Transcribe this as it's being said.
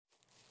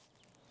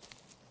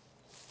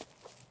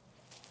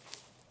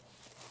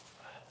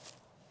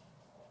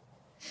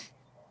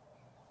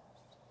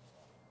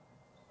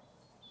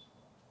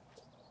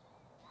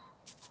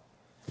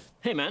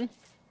Hey, man.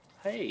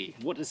 Hey,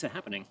 What is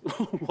happening?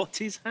 what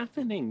is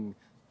happening?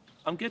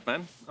 I'm good,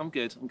 man. I'm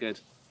good.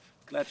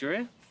 Glad you're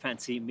here.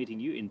 Fancy meeting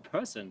you in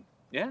person.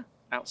 Yeah,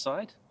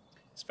 outside.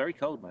 It's very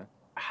cold, man.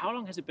 How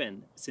long has it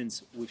been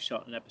since we've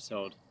shot an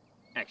episode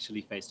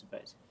actually face to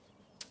face?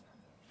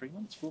 3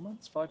 months, 4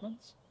 months, 5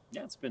 months?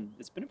 Yeah, it's been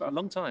A about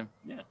long time.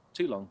 yeah,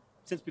 Too long.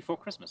 since before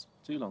Christmas.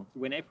 Too long.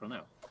 We're in April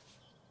now.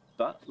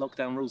 But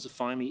lockdown rules have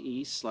finally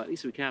eased slightly,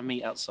 so we can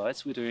meet outside.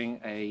 So we're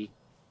doing a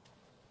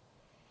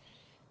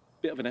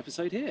bit of an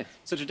episode here.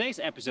 So today's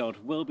episode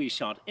will be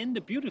shot in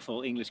the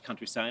beautiful English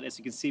countryside, as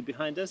you can see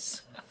behind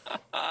us.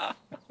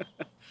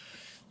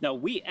 Now,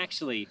 we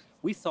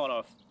thought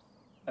of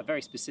a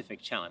very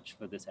specific challenge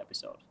for this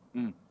episode.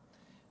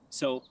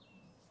 So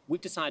we've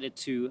decided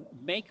to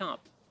make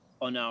up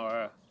on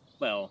our,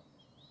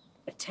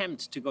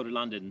 attempt to go to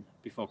London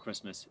before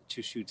Christmas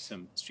to shoot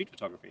some street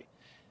photography.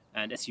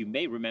 And as you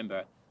may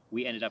remember,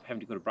 we ended up having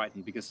to go to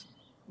Brighton because,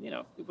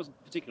 it wasn't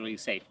particularly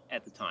safe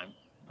at the time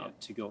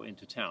to go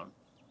into town.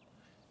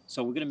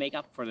 So we're going to make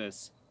up for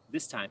this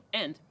time,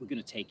 and we're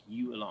going to take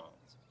you along.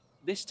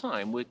 This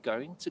time we're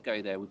going to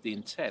go there with the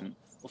intent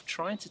of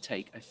trying to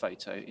take a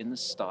photo in the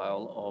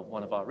style of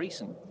one of our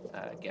recent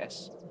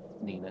guests,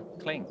 Nina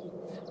Kling.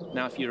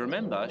 Now, if you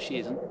remember, she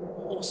is an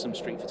awesome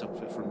street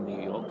photographer from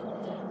New York,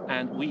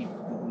 and we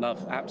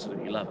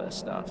absolutely love her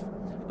stuff.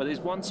 But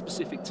there's one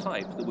specific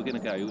type that we're going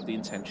to go with the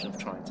intention of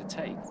trying to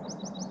take.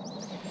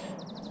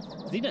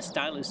 Nina's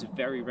style is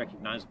very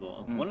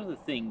recognizable. And one of the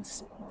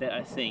things that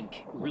I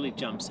think really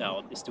jumps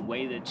out is the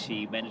way that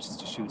she manages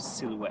to shoot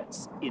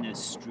silhouettes in a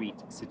street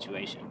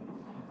situation.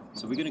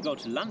 So we're going to go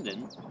to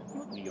London,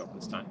 not New York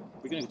this time.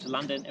 We're going to go to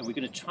London and we're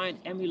going to try and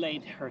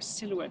emulate her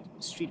silhouette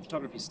street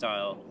photography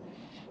style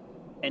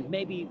and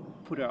maybe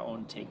put our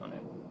own take on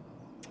it.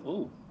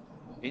 Oh,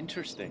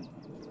 interesting.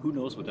 Who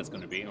knows what that's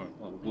going to be?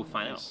 Well, we'll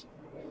find out.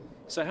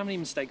 So how many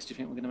mistakes do you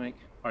think we're going to make?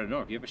 I don't know.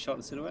 Have you ever shot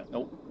a silhouette?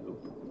 Nope.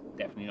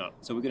 Definitely not.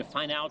 So we're going to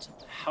find out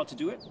how to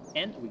do it,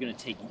 and we're going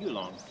to take you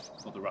along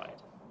for the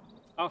ride.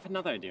 I have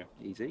another idea.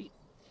 Easy.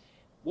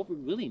 What we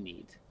really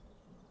need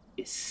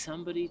is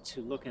somebody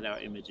to look at our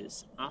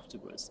images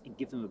afterwards and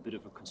give them a bit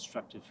of a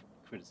constructive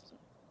criticism.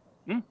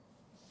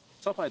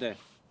 Top idea.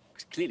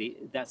 Because clearly,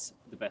 that's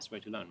the best way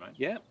to learn, right?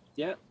 Yeah.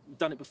 We've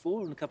done it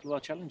before on a couple of our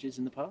challenges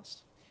in the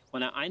past. Well,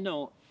 now I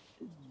know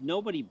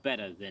nobody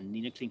better than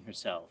Nina Kling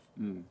herself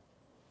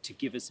to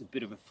give us a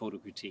bit of a photo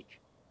critique.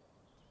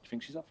 Do you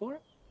think she's up for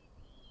it?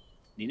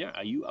 Nina,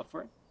 are you up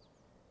for it?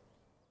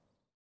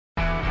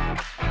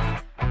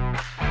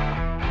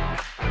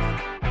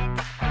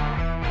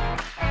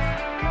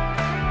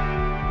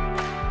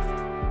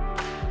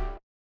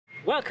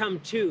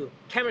 Welcome to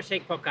Camera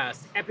Shake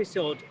Podcast,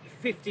 episode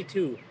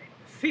 52.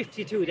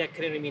 52, that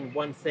can only mean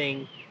one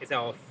thing. It's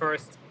our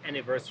first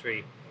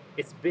anniversary.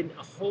 It's been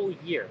a whole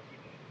year.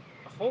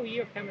 A whole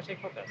year of Camera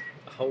Shake Podcast.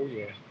 A whole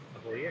year. A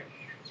whole year.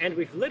 And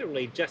we've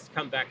literally just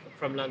come back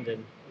from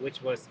London,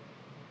 which was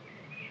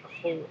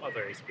a whole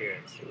other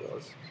experience. It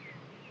was.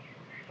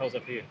 How was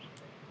it for you?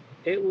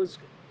 It was.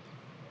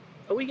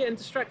 Are we getting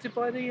distracted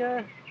by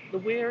the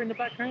weir in the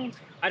background?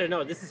 I don't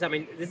know. This is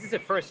a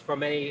first for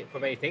many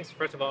things.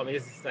 First of all,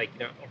 this is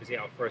obviously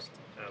our first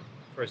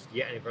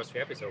year anniversary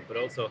episode, but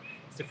also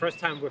it's the first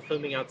time we're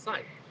filming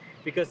outside,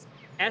 because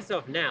as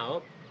of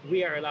now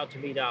we are allowed to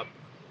meet up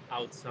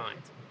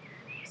outside.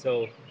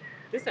 So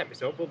this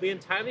episode will be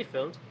entirely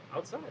filmed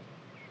outside.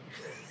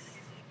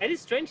 And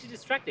it's strangely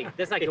distracting.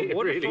 There's like a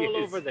waterfall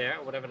really over there,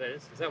 or whatever that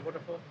is. Is that a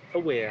waterfall? A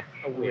weir.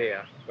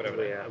 Whatever. A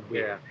weir. A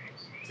weir.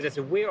 So there's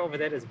a weir over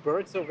there, there's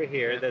birds over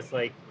here, there's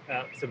like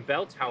some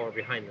bell tower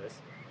behind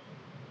us,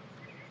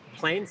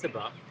 planes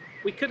above.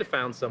 We could have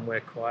found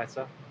somewhere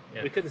quieter.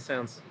 Yeah. We could have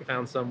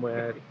found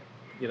somewhere,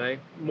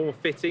 more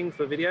fitting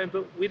for video,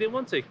 but we didn't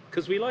want to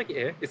because we like it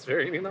here. It's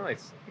very, really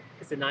nice.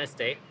 It's a nice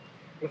day.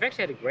 We've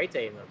actually had a great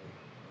day in London.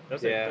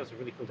 That was a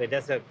really cool day.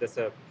 There's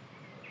a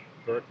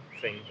bird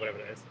thing, whatever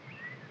that is.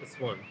 A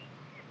swan.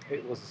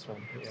 It was a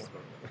swan. Yeah.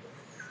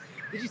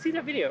 Did you see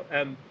that video?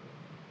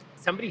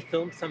 Somebody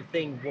filmed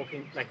something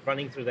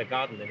running through their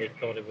garden, and they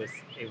thought it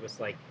was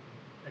like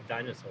a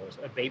dinosaur,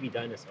 a baby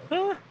dinosaur.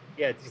 Huh?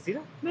 Yeah, did you see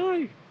that?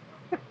 No.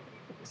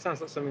 It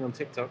sounds like something on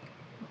TikTok.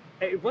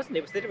 It wasn't.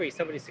 It was literally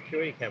somebody's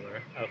security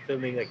camera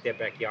filming like their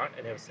backyard,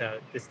 and it was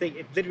this thing.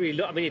 It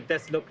literally it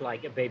does look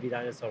like a baby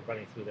dinosaur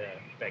running through their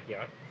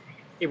backyard.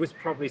 It was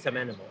probably some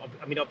animal.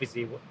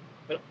 Obviously,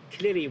 but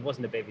clearly it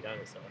wasn't a baby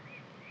dinosaur.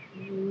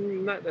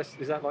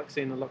 Is that like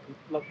seeing a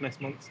Loch Ness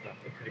monster?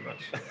 Pretty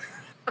much.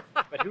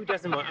 But who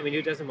doesn't want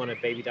a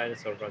baby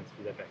dinosaur run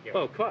through their backyard?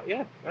 Well, quite,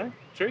 yeah.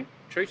 True.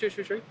 Very,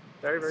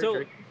 very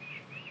true.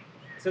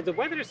 So the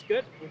weather is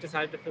good. We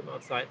decided to film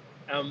outside.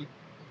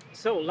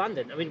 So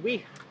London.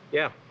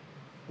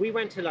 We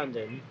went to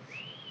London,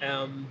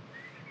 and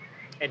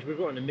we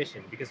were on a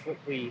mission because what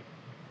we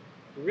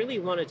really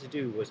wanted to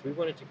do was we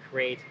wanted to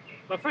create.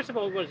 Well, first of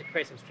all, we wanted to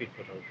create some street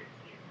photography.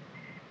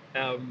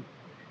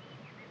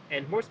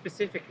 And more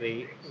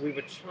specifically, we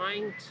were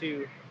trying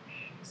to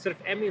sort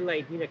of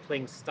emulate Nina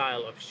Kling's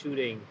style of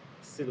shooting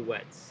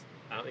silhouettes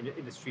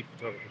in the street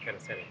photography kind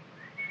of setting.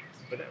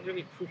 But that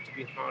really proved to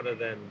be harder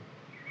than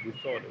we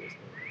thought it was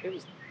going to be. It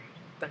was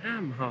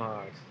damn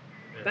hard,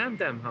 Yeah.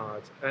 damn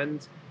hard,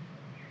 and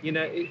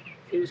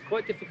it was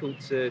quite difficult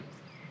to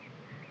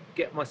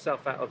get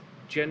myself out of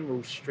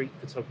general street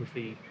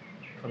photography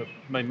kind of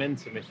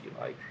momentum, if you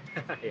like,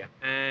 Yeah.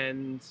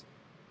 and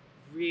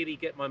really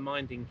get my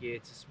mind in gear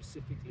to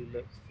specifically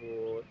look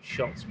for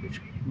shots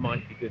which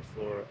might be good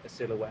for a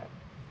silhouette.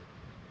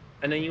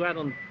 And then you add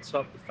on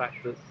top the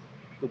fact that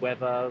the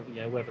weather,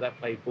 whether that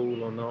played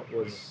ball or not,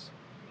 was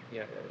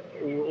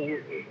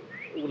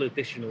all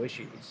additional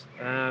issues.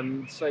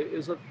 So it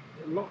was a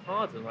lot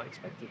harder than I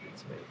expected it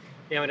to be.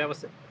 Yeah, and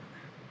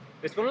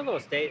it's one of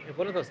those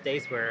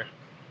days where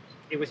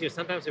it was,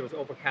 sometimes it was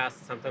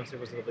overcast, sometimes it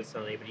was a little bit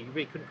sunny, but you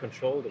really couldn't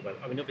control the weather.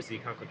 I mean, obviously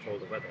you can't control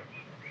the weather.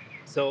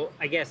 So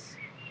I guess,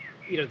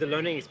 the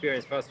learning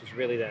experience for us was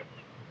really that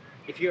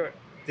if you're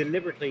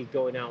deliberately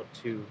going out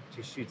to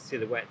shoot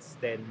silhouettes,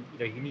 then,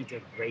 you need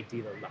a great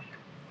deal of luck.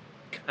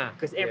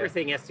 Because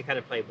everything has to kind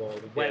of play ball.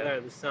 The weather,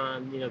 the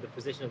sun, the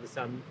position of the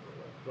sun,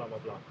 blah, blah,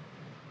 blah.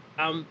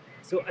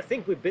 So I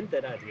think we bent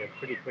that idea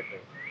pretty quickly.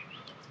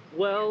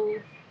 Well,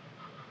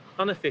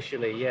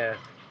 unofficially, yeah.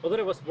 Although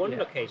there was one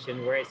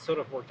location where it sort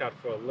of worked out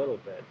for a little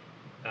bit.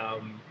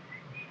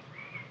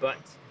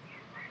 But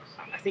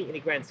I think in the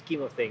grand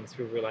scheme of things,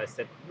 we realized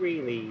that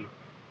really,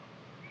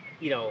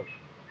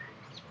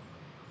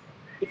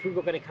 if we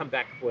were going to come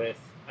back with,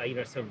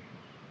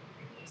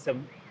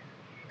 some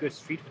good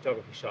street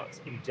photography shots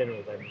in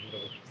general, then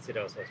we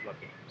consider ourselves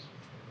lucky.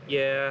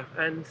 Yeah,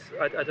 and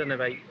I don't know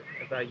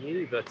about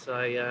you, but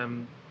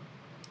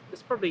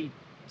there's probably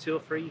 2 or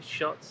 3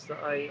 shots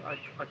that I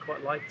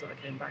quite liked that I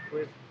came back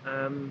with.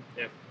 I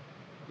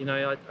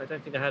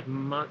don't think I had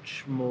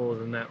much more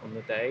than that on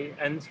the day,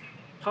 and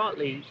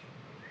partly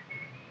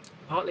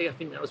I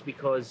think that was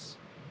because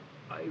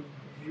I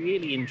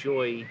really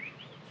enjoy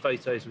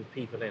photos with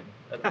people in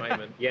at the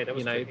moment. Yeah, that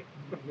was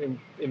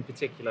in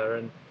particular,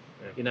 and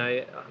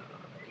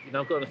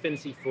I've got an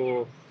affinity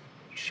for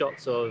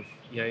shots of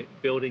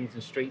buildings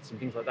and streets and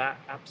things like that,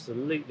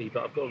 absolutely,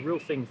 but I've got a real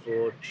thing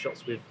for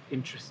shots with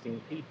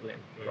interesting people in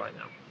right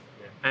now.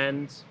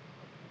 And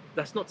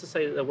that's not to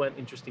say that there weren't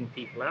interesting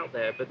people out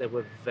there, but there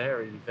were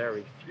very,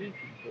 very few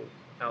people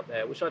out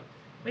there, which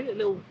made it a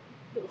little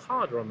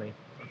harder on me,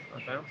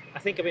 I found. I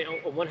think,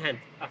 on one hand,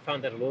 I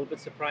found that a little bit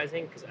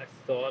surprising because I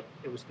thought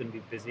it was going to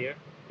be busier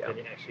than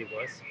it actually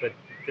was. But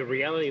the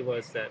reality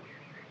was that,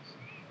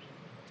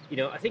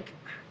 I think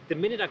the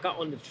minute I got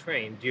on the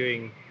train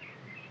during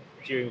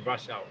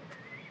rush hour,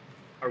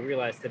 I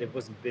realized that it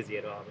wasn't busy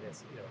at all. I mean,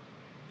 it's,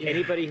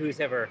 anybody who's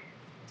ever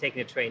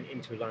taken a train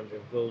into London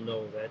will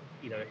know that,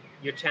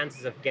 your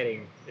chances of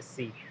getting a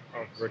seat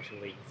are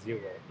virtually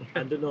zero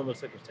under normal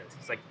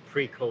circumstances, like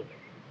pre-COVID.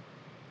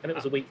 And it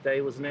was a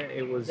weekday, wasn't it?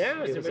 It was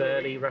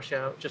early rush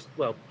hour, just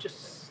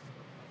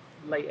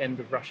late end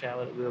of rush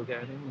hour that we were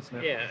going in,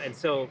 wasn't it? Yeah, and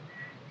so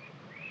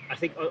I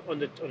think on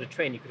the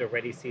train you could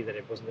already see that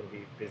it wasn't going to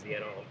be busy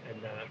at all,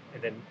 and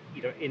then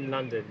in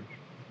London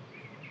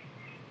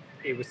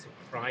it was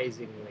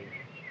surprisingly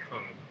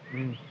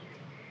calm,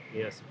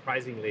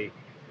 surprisingly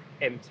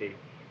empty,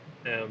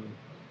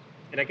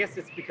 and I guess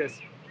it's because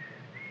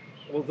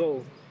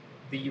although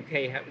the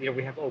UK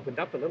we have opened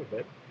up a little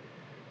bit,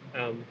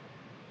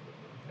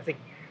 I think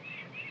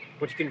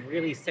what you can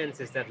really sense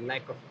is that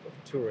lack of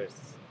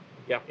tourists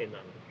in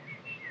London.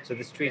 So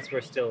the streets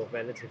were still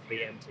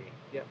relatively empty.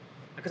 Yeah.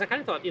 Because I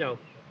kind of thought,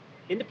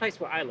 in the place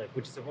where I live,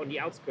 which is on the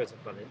outskirts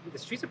of London, the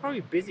streets are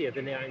probably busier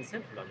than they are in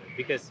central London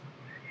because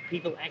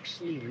people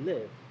actually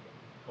live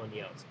on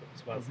the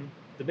outskirts. Well,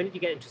 the minute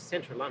you get into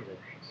central London,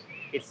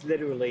 it's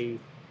literally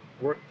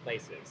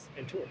workplaces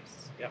and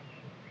tourists. Yeah.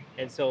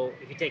 And so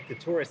if you take the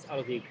tourists out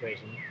of the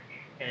equation,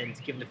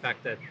 and given the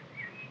fact that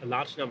a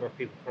large number of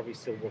people probably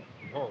still working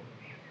from home,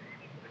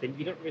 then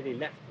you're not really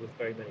left with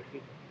very many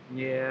people.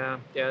 Yeah,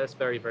 that's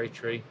very, very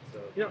true.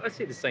 So, I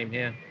see the same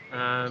here.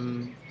 I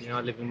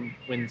live in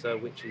Windsor,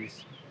 which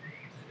is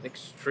an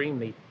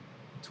extremely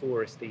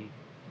touristy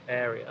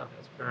area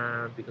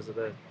because of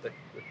the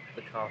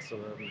castle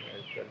and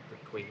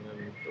the Queen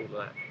and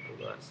all of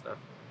that stuff.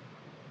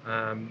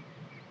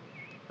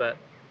 But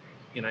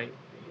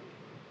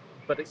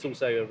it's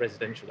also a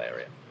residential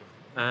area.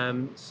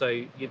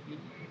 So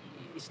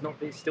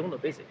it's still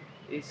not busy.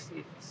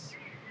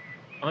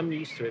 I'm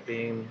used to it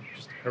being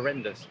just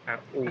horrendous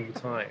at all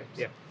times.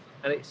 Yeah.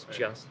 And it's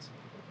just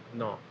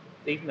not.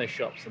 Even though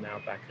shops are now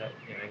back up,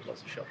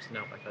 lots of shops are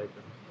now back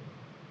open,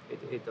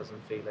 it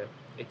doesn't feel it.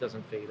 It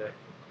doesn't feel it.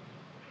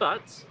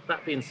 But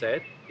that being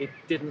said, it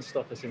didn't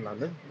stop us in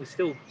London. We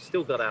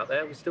still got out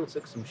there. We still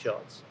took some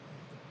shots.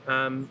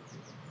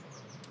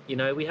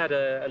 We had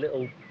a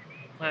little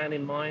plan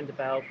in mind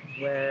about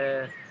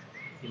where,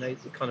 the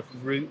kind of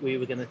route we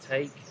were going to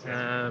take,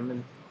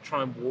 and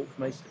try and walk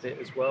most of it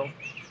as well.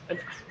 And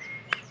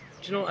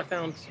do you know what I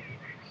found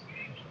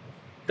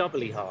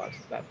doubly hard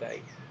that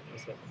day?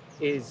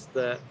 Is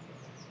that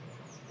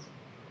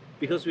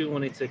because we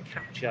wanted to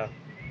capture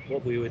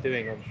what we were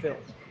doing on film,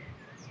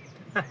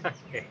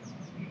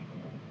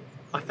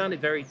 I found it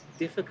very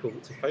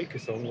difficult to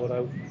focus on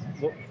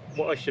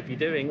what I should be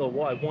doing or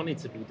what I wanted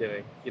to be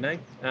doing,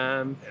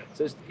 So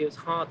it was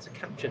hard to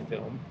capture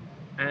film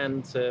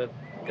and to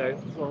go,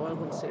 well, I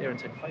want to sit there and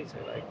take a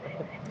photo.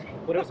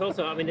 But it was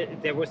also, I mean,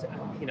 there was,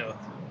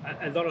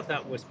 a lot of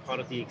that was part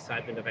of the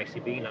excitement of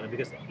actually being in London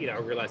because, I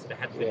realized that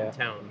I hadn't been in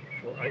town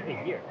for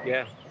a year.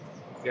 Yeah.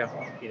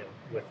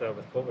 With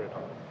COVID and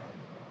all.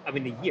 I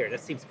mean, a year, that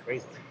seems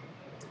crazy.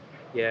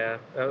 Yeah,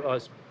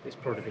 it's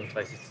probably been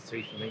closest to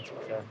 2 for me, to be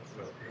fair.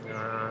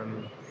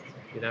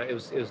 It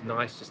was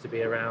nice just to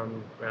be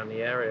around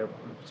the area,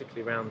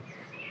 particularly around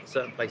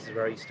certain places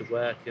where I used to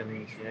work,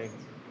 and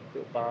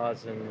little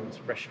bars and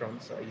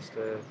restaurants that I used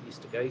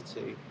to go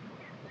to.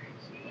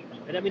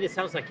 And I mean, it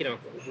sounds like we're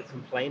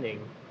complaining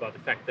about the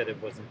fact that it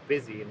wasn't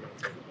busy in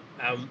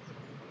London.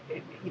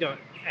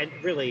 And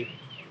really,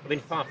 I mean,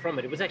 far from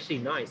it. It was actually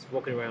nice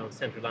walking around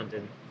central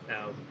London.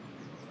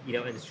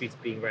 And the streets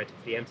being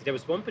relatively empty. There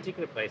was one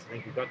particular place I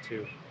think we got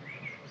to.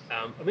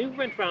 We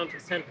went around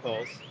St.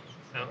 Paul's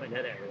in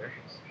that area,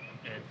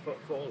 and for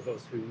all of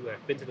those who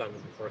have been to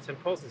London before, St.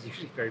 Paul's is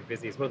usually very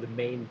busy. It's one of the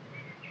main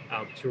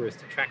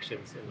tourist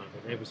attractions in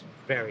London, and it was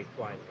very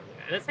quiet around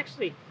there. And it's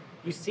actually,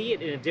 you see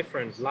it in a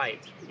different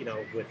light,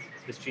 with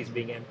the streets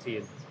being empty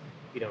and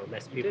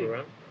less people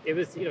around. It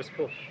was it was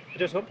cool. But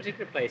there's one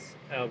particular place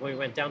when we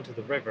went down to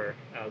the river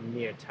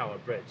near Tower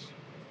Bridge,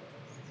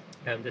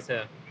 and there's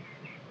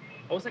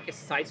almost like a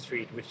side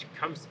street which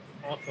comes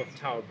off of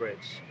Tower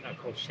Bridge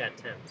called Shad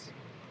Thames.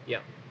 Yeah,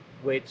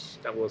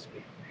 that was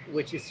good.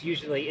 Which is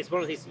usually, it's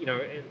one of these,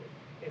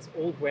 it's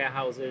old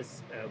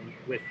warehouses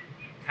with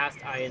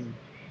cast iron,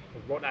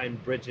 wrought iron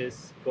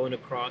bridges going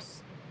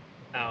across.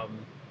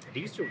 They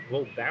used to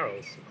roll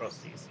barrels across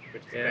these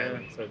bridges. Yeah.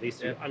 So they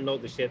used to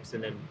unload the ships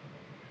and then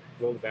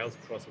roll the barrels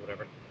across or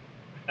whatever.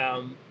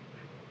 And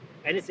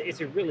it's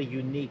a really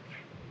unique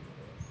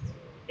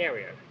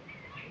area.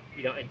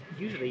 And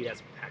usually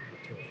that's packed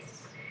with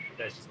tourists.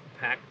 That's just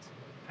packed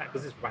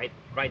because it's right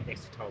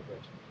next to Tower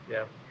Bridge.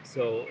 Yeah.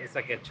 So it's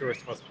like a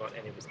tourist hotspot,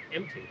 and it was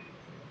empty.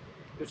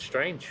 It was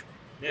strange.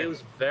 Yeah. It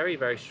was very,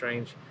 very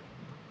strange.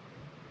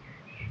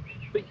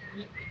 But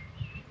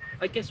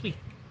I guess we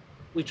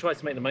tried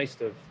to make the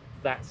most of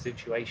that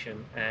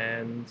situation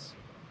and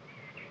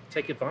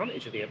take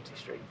advantage of the empty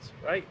streets,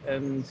 right?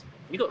 And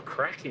you got a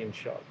cracking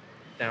shot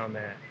down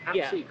there.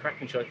 Absolutely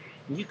cracking shot.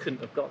 And you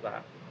couldn't have got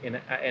that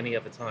at any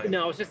other time.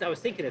 No, I was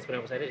thinking this when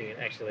I was editing it.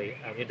 Actually,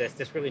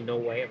 there's really no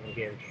way I'm going to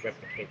be able to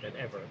replicate that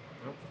ever,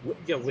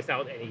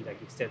 without any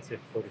extensive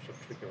Photoshop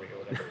trickery or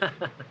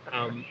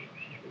whatever.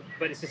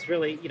 But it's just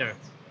really,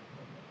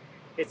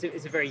 it's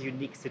a very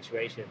unique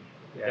situation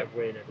that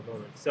we're in at the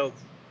moment. So,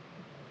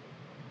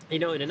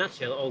 in a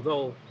nutshell,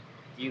 although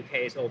the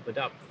UK has opened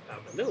up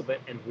a little bit,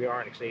 and we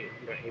are actually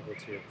able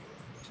to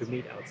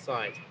meet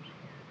outside,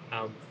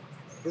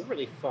 we're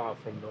really far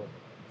from normal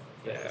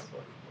at this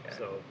point. Yeah.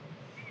 So.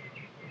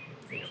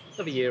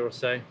 Another year or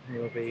so,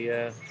 we'll be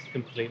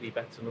completely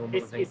back to normal.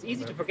 It's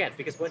easy to forget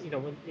because when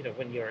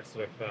you're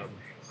sort of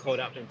caught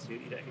up into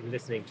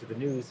listening to the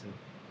news and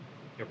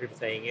people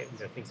saying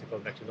things are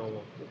going back to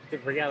normal, the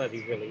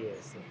reality really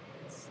is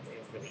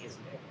it really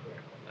isn't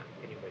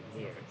anywhere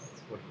near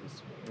what it used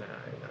to be. No,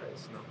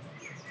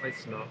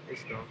 it's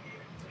not.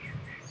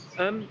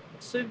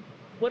 So,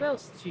 what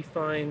else did you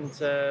find?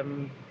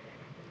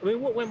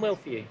 What went well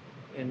for you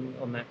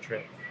on that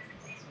trip?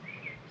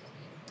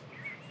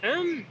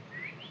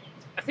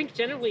 I think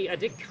generally I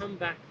did come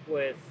back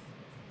with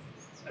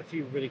a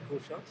few really cool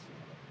shots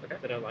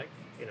that I liked.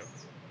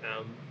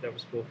 That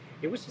was cool.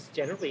 It was just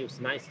generally, it was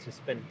nice to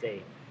spend a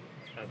day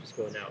just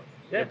going out.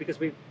 Yeah, because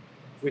we've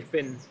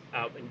been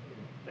out in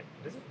what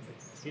is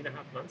it,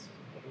 3.5 months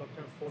of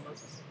lockdown, 4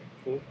 months or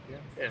something. 4,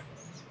 yeah.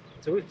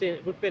 So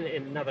we've been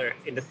in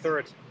the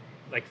third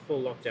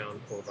full lockdown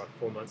for about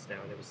 4 months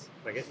now, and it was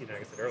like I said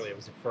earlier, it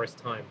was the first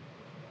time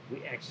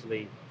we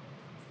actually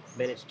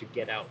managed to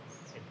get out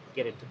and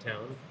get into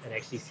town and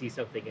actually see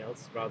something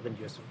else rather than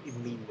just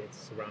immediate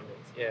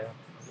surroundings. Yeah.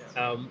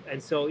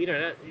 And so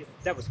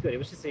that was good. It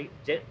was just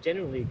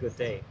genuinely a good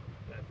day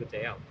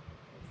out.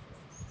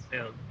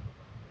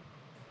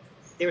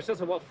 There was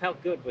also what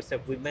felt good was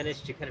that we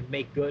managed to kind of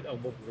make good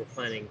on what we were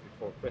planning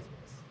before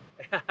Christmas.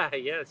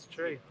 Yeah, it's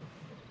true.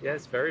 Yeah,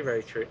 it's very,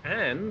 very true.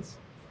 And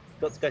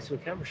got to go to a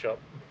camera shop.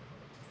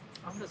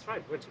 Oh, that's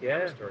right. We went to a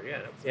camera store.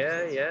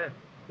 Yeah. Yeah.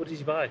 What did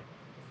you buy?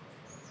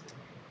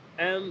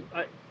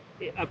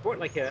 I bought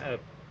like a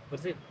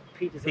what's it?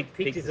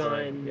 Peak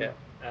Design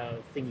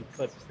thingy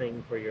clip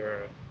thing for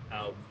your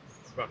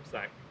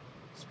rucksack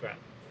strap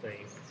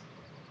thing.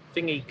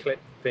 Thingy clip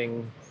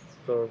thing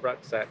for a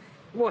rucksack.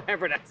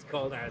 Whatever that's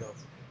called, I don't know.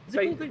 It's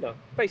a cool thing though.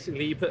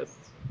 Basically, you put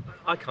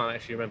I can't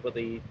actually remember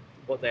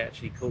what they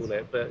actually call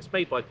it, but it's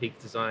made by Peak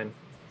Design.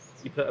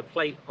 You put a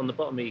plate on the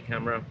bottom of your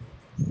camera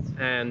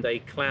and a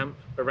clamp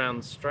around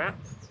the strap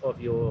of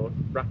your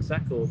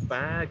rucksack or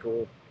bag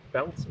or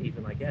belt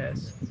even, I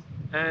guess,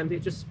 and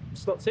it just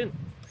slots in,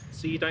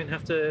 so you don't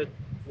have to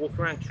walk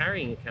around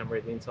carrying a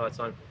camera the entire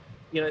time.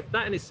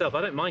 That in itself,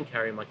 I don't mind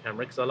carrying my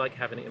camera because I like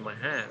having it in my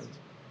hand,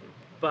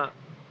 But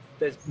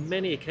there's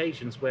many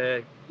occasions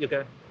where you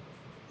go,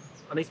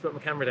 I need to put my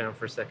camera down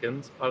for a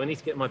second. I need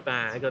to get my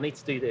bag. I need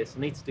to do this. I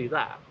need to do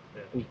that.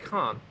 Yeah. And you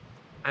can't.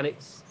 And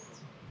it's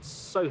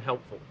so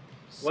helpful.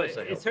 Well,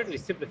 it certainly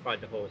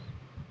simplified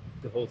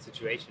the whole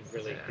situation,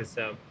 really, because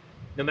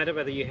no matter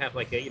whether you have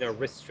like a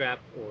wrist strap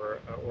or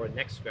a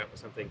neck strap or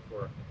something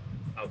for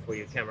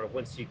your camera,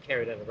 once you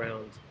carry that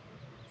around,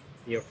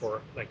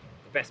 for like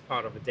the best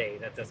part of a day,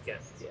 that does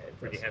get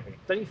pretty heavy.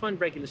 Don't you find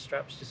regular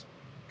straps just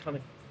kind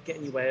of get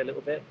in your way a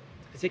little bit,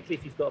 particularly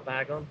if you've got a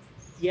bag on?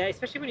 Yeah,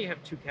 especially when you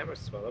have two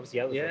cameras as well. That was the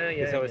other thing.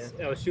 Because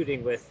I was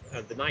shooting with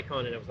the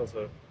Nikon, and I was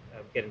also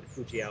getting the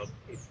Fuji out.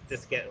 It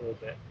does get a little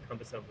bit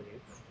cumbersome when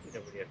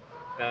you're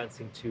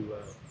balancing two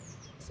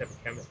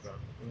separate cameras around.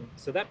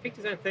 So that peak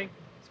design thing,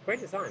 it's a great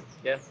design.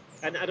 Yeah.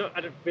 And I don't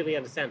really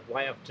understand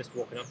why I've just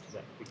woken up to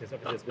that, because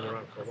obviously it's been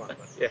around for a while.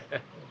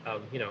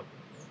 But,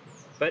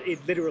 but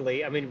it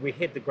literally, I mean, we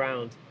hit the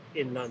ground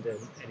in London,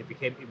 and it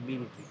became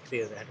immediately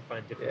clear that I had to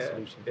find a different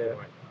solution for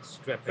my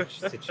strappage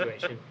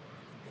situation.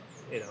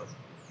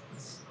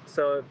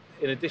 So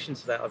in addition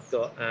to that, I've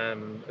got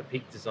a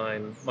Peak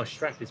Design. My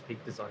strap is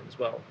Peak Design as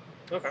well.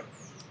 Okay.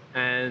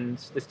 And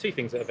there's two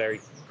things that are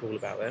very cool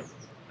about it.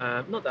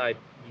 Not that I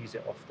use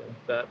it often,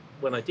 but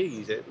when I do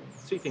use it,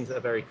 two things that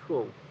are very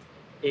cool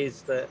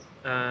is that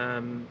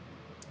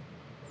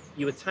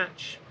you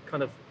attach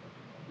kind of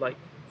like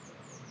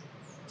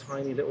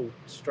tiny little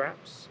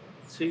straps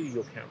to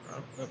your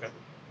camera,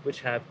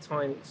 which have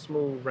tiny,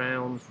 small,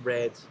 round,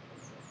 red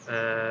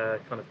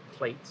kind of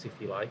plates, if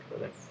you like, but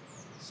they're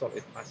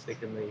solid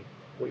plastic, and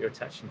what you're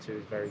attaching to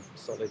is very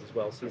solid as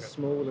well. So they're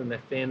small and they're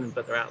thin,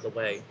 but they're out of the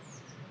way.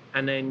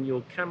 And then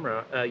your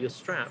camera, your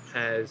strap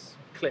has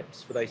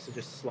clips for those to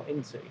just slot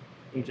into.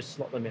 You just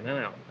slot them in and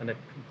out, and they're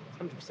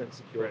 100%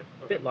 secure.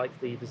 A bit like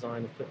the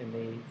design of putting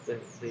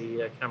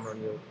the camera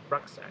on your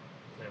rucksack.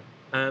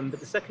 But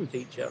the second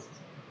feature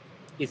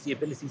is the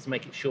ability to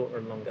make it shorter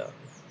and longer.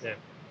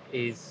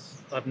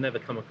 I've never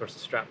come across a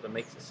strap that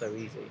makes it so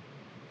easy.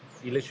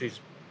 You literally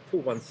just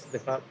pull one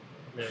slip up,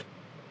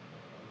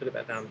 put it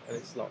back down, and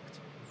it's locked.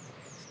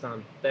 It's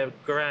done. They're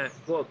great.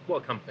 What a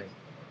company.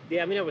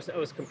 Yeah, I mean, I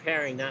was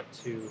comparing that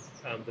to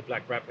the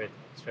Black Rapid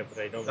strap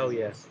that I normally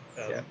use,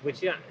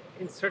 which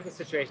in certain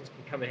situations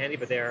can come in handy,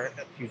 but there are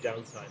a few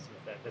downsides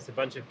with that. There's a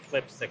bunch of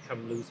clips that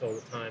come loose all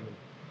the time,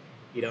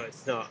 and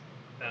it's not.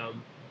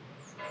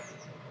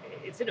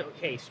 It's an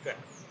okay strap,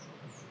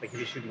 like if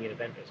you're shooting in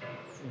event or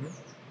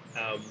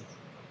something.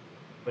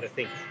 But I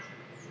think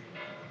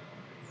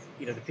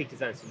the Peak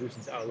Design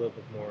solutions are a little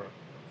bit more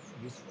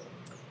useful.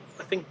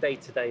 I think day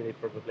to day they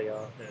probably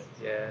are.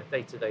 Yeah,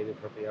 day to day they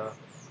probably are.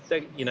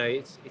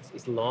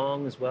 It's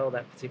long as well,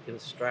 that particular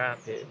strap.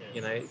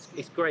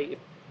 It's great.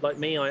 Like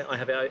me, I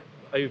have it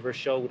over a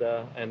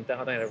shoulder, and I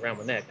don't have it around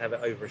my neck. I have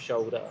it over a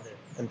shoulder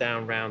and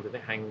down round, and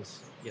it hangs,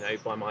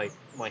 by my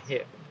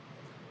hip.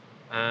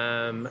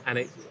 And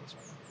it's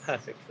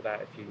perfect for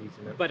that if you're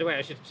using it. By the way,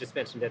 I should just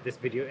mention that this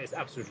video is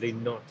absolutely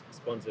not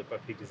sponsored by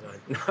Peak Design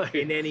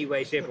in any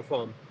way, shape, or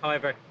form.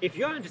 However, if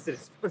you're interested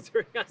in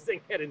sponsoring us,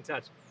 then get in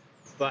touch.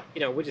 But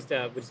we're just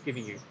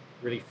giving you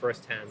really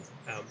first-hand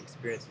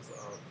experiences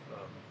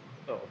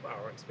of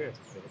our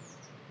experiences with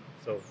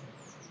it.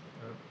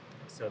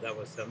 So that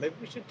was maybe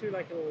we should do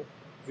like a little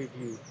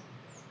review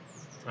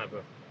type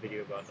of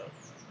video about that.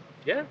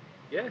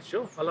 Yeah,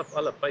 sure. I love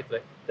both of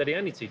it. They're the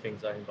only two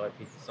things I own by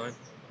Peak Design.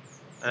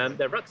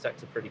 Their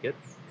rucksacks are pretty good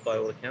by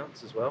all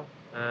accounts as well.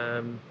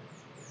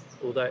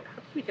 Although, how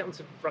did we get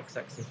onto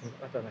rucksacks?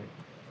 I don't know.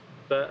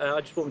 But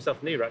I just bought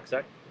myself a new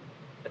rucksack,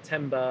 a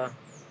Temba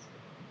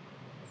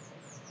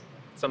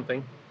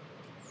something,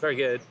 very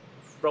good,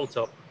 roll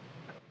top.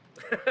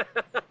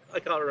 I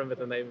can't remember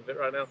the name of it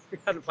right now.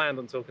 Hadn't planned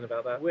on talking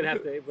about that. We'll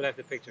have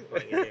the picture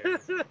for you here.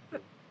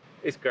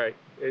 It's great.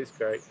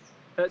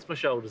 Hurts my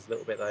shoulders a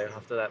little bit though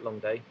after that long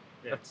day,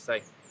 I have to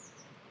say.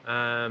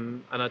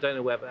 And I don't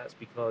know whether that's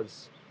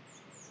because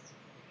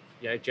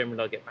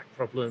generally I get back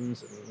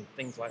problems and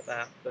things like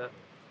that. But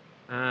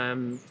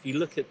if you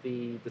look at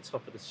the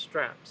top of the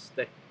straps,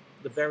 the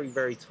very,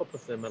 very top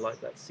of them are like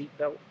that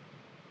seatbelt.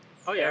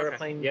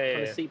 Aeroplane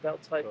kind of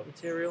seatbelt type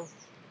material.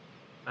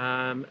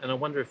 And I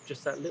wonder if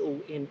just that little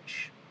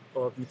inch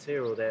of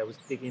material there was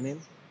digging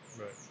in.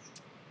 Right.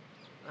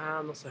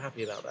 I'm not so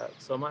happy about that.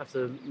 So I might have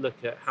to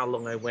look at how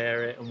long I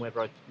wear it and whether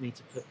I need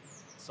to put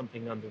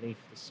something underneath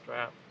the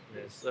strap.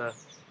 It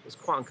was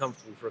quite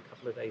uncomfortable for a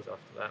couple of days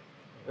after that.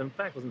 And the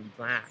bag wasn't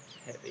that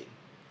heavy.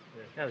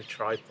 I had a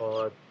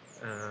tripod,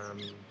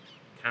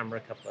 camera,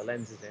 a couple of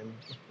lenses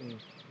in,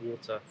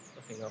 water,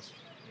 nothing else.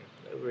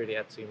 It really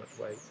had too much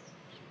weight.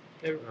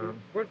 They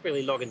weren't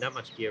really logging that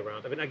much gear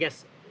around. I mean, I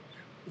guess,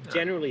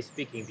 generally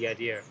speaking, the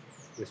idea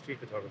with street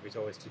photography is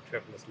always to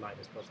travel as light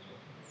as possible.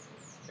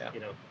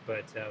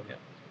 But...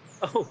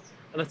 Oh,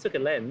 and I took a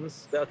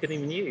lens that I couldn't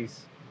even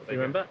use. You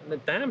remember? And a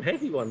damn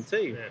heavy one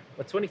too.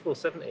 A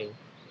 24-70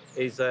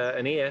 is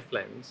an EF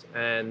lens,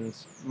 and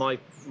my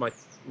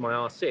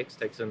R6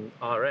 takes an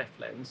RF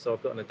lens, so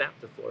I've got an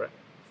adapter for it.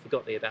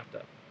 Forgot the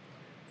adapter.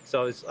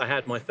 So I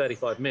had my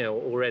 35mm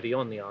already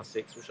on the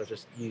R6, which I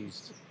just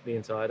used the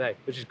entire day,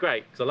 which is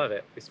great because I love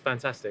it. It's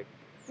fantastic.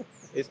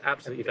 It's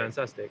absolutely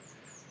fantastic.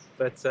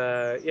 But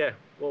yeah,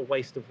 what a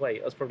waste of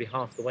weight. That's probably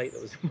half the weight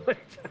that was in my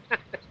bag.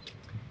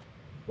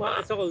 Well,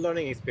 it's all a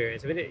learning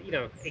experience. I mean,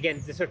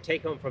 again, the sort of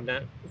take home from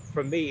that,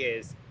 for me,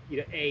 is,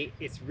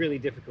 it's really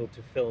difficult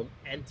to film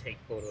and take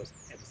photos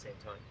at the same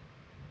time.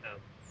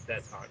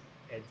 That's hard.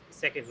 And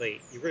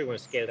secondly, you really want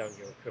to scale down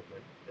your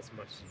equipment as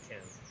much as you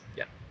can.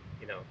 Yeah.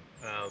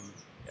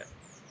 Yeah.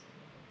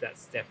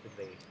 That's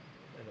definitely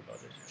an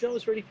advantage. What I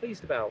was really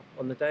pleased about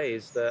on the day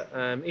is that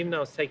even though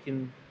I was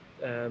taking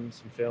some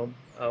film,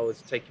 I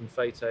was taking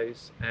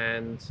photos,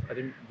 and I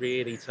didn't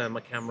really turn my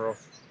camera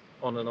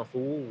on and off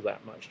all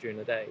that much during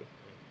the day.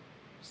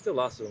 Still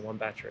lasted on one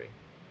battery.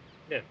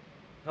 Yeah.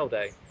 Whole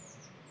day,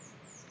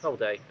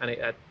 and it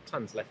had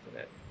tons left in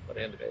it by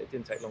the end of it. It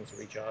didn't take long to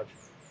recharge.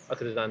 I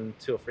could have done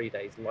 2 or 3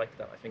 days like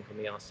that, I think, on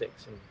the R6,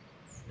 and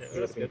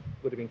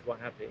would have been quite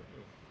happy.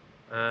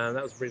 I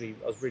was really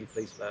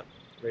pleased with that.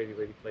 Really,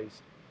 really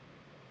pleased.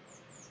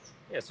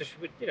 Yeah, so should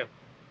we,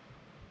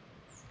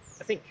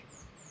 I think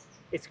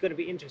it's going to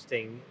be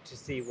interesting to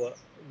see what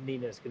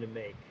Nina's going to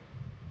make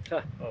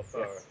of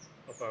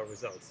our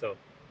results. So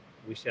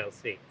we shall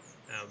see.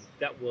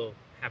 That will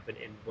happen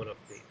in one of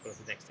the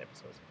next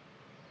episodes,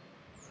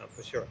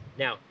 for sure.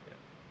 Now,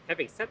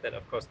 having said that,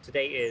 of course,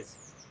 today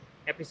is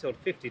episode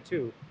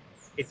 52.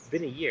 It's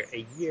been a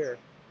year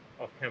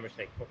of Camera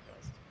Shake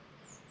podcast.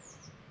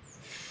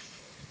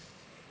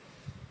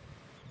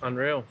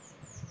 Unreal.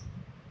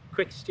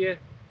 Quickest year,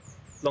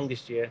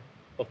 longest year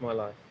of my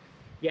life.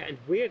 Yeah, and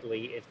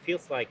weirdly, it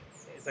feels like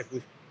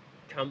we've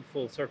come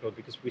full circle,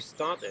 because we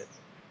started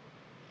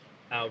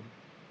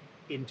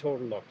in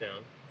total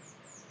lockdown,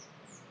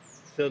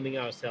 filming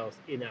ourselves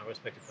in our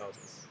respective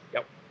houses.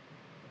 Yep.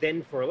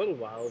 Then for a little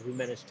while, we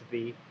managed to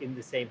be in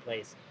the same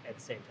place at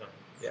the same time.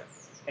 Yeah.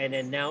 And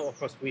then now, of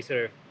course, we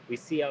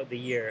see out the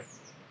year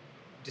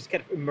just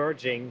kind of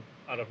emerging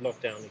out of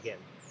lockdown again.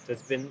 So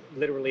it's been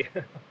literally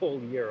a whole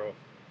year of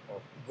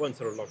one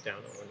sort of lockdown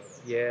or another.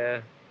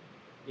 Yeah.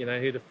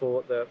 Who'd have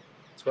thought that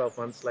 12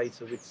 months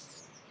later we'd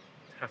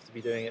have to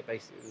be doing it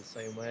basically the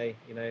same way.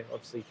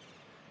 Obviously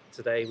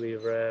today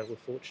we're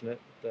fortunate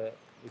that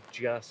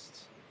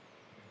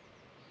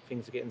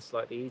things are getting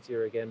slightly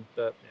easier again,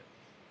 but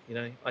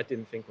I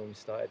didn't think when we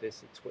started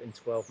this in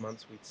 12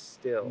 months we'd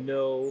still...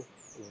 No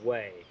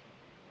way.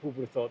 Who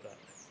would have thought that?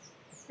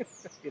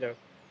 You know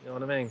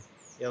what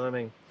I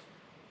mean?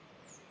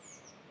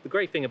 The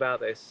great thing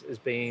about this has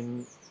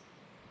been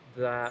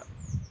that,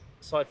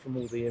 aside from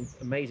all the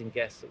amazing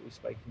guests that we've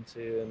spoken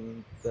to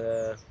and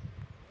the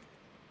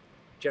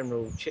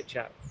general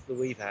chit-chat that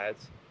we've had,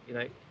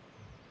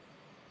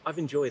 I've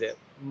enjoyed it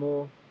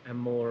more and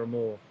more and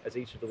more as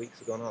each of the weeks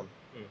have gone on.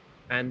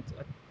 And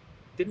I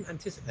didn't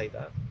anticipate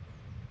that.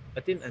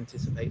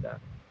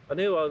 I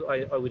knew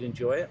I would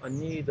enjoy it. I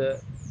knew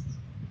that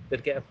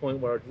there'd get a point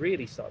where I'd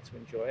really start to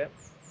enjoy it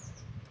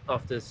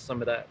after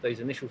some of those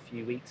initial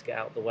few weeks get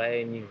out the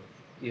way, and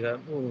you go,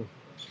 oh,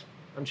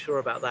 unsure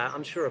about that.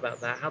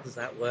 How does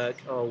that work?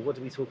 Oh, what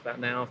do we talk about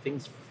now?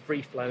 Things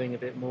free-flowing a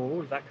bit more, all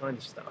of that kind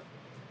of stuff.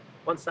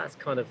 Once that's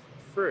kind of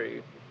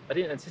through, I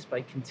didn't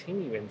anticipate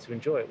continuing to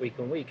enjoy it week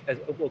on week,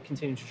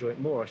 continuing to enjoy it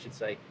more, I should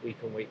say, week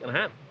on week. And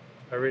I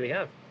really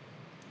have.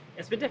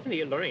 It's been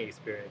definitely a learning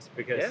experience,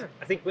 because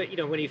I think,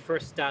 when you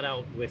first start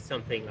out with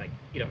something like,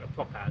 a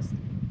podcast,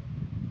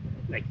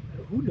 like,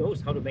 who knows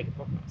how to make a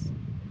podcast?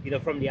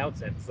 From the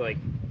outset, it's like,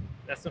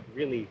 that's not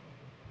really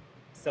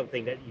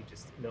something that you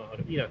just know how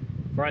to,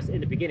 for us in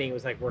the beginning, it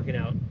was like working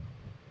out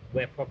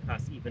where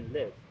podcasts even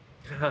live,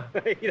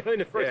 in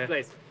the first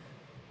place.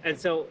 And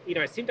so,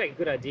 it seemed like a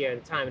good idea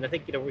at the time. And I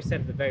think, we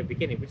said at the very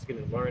beginning, we're just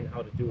going to learn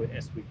how to do it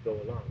as we go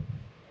along.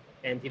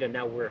 And,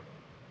 now we're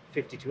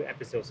 52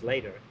 episodes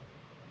later.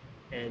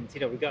 And,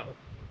 we got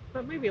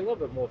maybe a little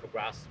bit more of a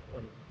grasp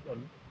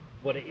on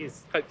what it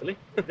is, hopefully,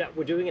 that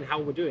we're doing and how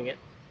we're doing it.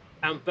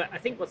 But I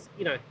think what's,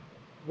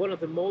 one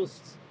of the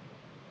most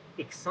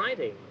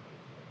exciting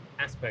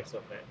aspects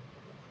of it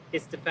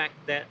is the fact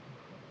that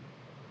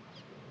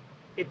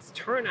it's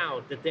turned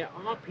out that there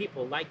are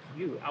people like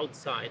you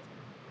outside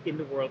in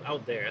the world,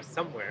 out there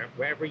somewhere,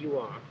 wherever you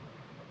are,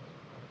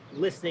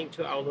 listening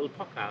to our little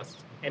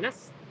podcast. And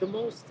that's the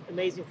most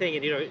amazing thing.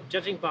 And,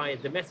 judging by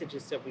the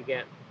messages that we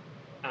get,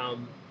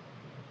 and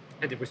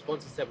the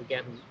responses that we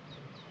get, and,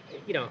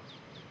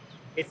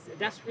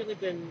 that's really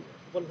been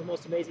one of the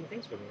most amazing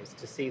things for me, is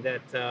to see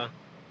that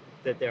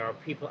that there are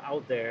people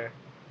out there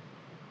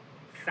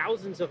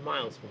thousands of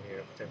miles from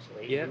here,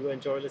 potentially, who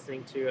enjoy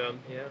listening to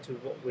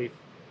what we've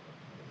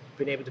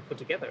been able to put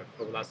together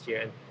for the last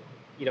year.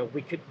 And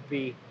we couldn't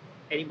be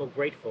any more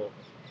grateful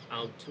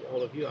to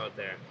all of you out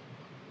there,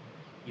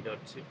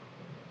 to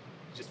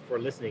just for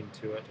listening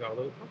to our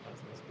little podcast.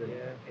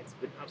 It's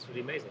been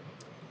absolutely amazing.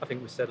 I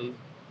think we've said a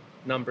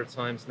number of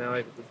times now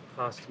over the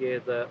past year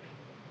that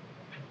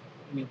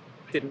we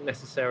didn't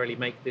necessarily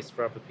make this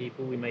for other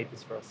people. We made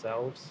this for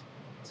ourselves,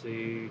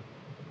 to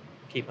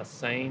keep us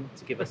sane,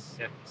 to give us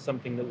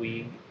something that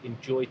we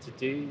enjoy to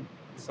do,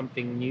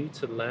 something new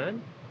to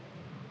learn.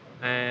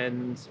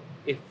 And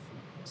if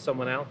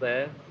someone out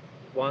there,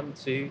 1,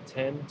 2,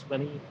 10,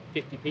 20,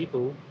 50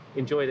 people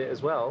enjoyed it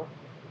as well,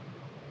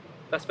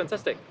 that's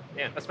fantastic.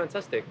 Yeah. That's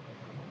fantastic.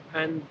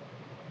 And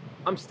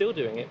I'm still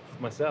doing it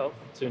for myself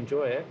to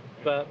enjoy it,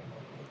 but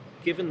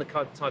given the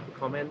type of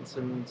comments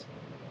and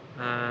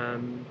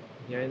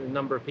the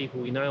number of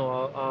people we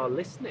know are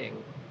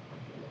listening,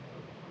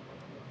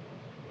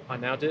 I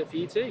now do it for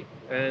you too.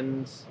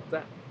 And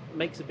that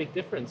makes a big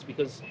difference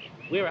because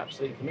we're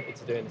absolutely committed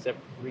to doing this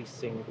every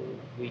single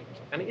week.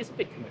 And it is a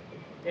big commitment.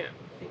 Yeah.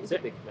 It's a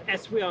big commitment.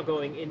 As we are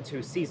going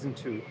into season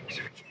 2.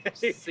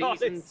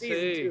 Season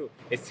two.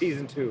 It's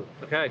season 2.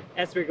 Okay.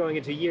 As we're going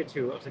into year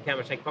 2 of the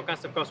Camera Shake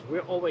podcast, of course,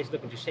 we're always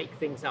looking to shake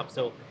things up.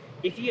 So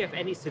if you have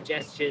any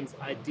suggestions,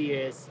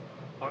 ideas,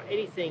 or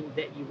anything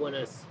that you want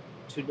us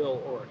to know,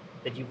 or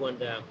that you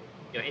want,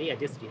 any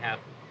ideas that you have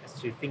as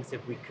to things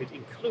that we could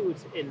include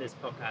in this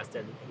podcast,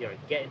 and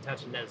get in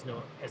touch and let us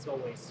know. As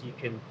always, you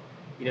can,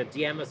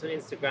 DM us on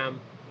Instagram,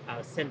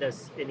 send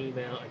us an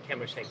email at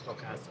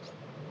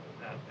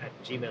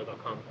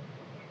camerashakepodcast@gmail.com.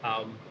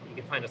 You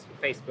can find us on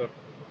Facebook,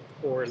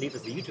 or leave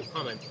us a YouTube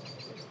comment.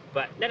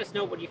 But let us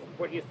know what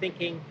you're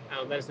thinking.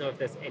 Let us know if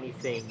there's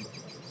anything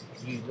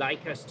you'd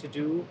like us to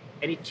do,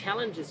 any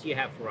challenges you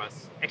have for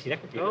us. Actually,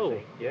 that could be a good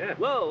thing. Yeah.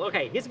 Whoa,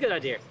 okay, here's a good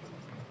idea.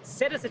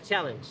 Set us a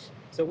challenge.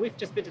 So we've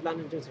just been to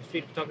London doing some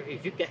street photography.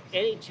 If you get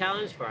any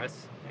challenge for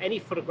us, any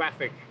photo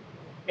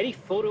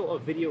or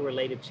video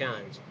related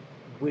challenge,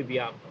 we'll be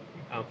up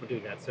for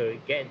doing that. So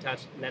get in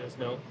touch, let us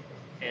know,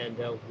 and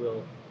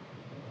we'll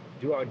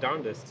do our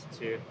darndest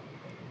to...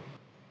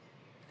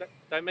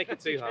 Don't make it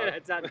too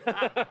hard.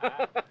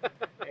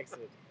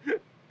 Excellent.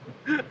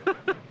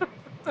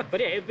 But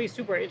yeah, it'd be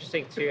super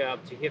interesting to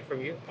hear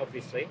from you,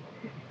 obviously.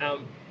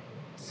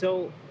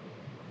 So,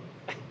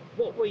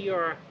 what were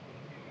your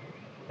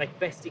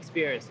best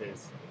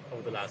experiences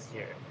over the last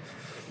year?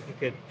 If you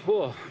could,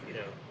 Do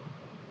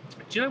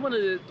you know one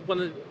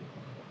of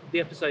the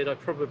episode I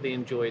probably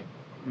enjoyed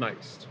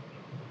most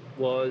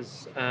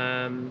was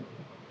when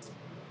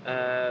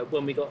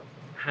we got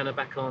Hannah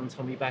back on,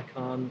 Tommy back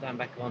on, Dan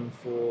back on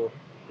for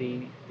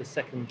the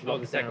second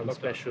lockdown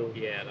special.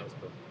 Yeah, that was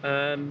cool.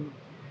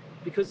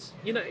 Because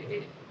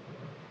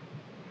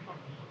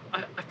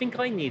I think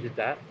I needed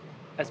that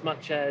as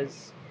much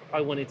as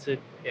I wanted to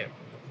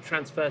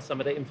transfer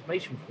some of the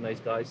information from those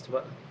guys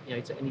to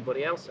to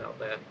anybody else out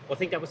there. Well, I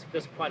think that was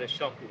quite a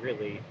shock,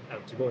 really,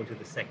 to go into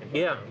the second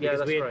lockdown. Yeah,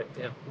 that's right.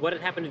 Yeah. What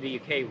had happened in the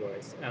UK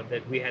was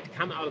that we had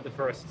come out of the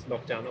first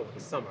lockdown over the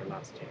summer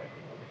last year.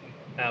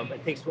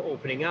 And things were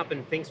opening up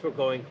and things were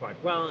going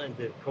quite well, and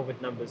the COVID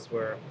numbers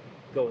were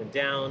going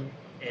down.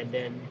 And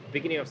then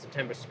beginning of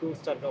September, schools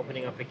started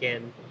opening up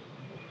again,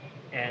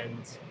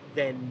 and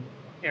then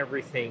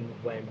everything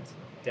went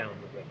down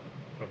the river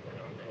from then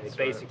on. And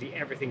basically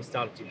everything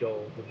started to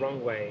go the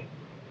wrong way.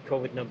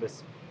 COVID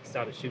numbers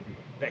started shooting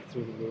back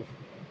through the roof.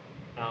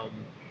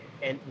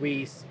 And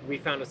we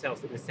found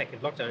ourselves in the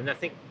second lockdown. And I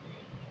think,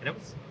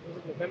 was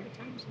it November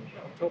time?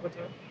 October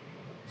time?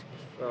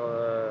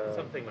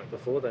 Something like that.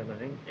 Before then, I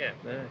think.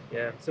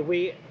 Yeah. So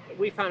we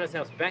found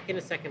ourselves back in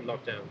a second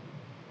lockdown,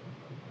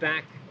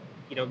 back,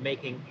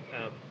 making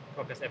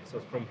podcast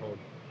episodes from home,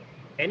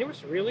 and it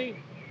was really,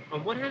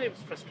 on one hand, it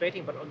was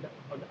frustrating, but on the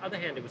other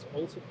hand, it was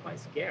also quite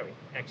scary,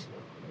 actually,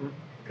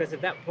 because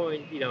at that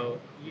point, you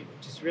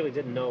just really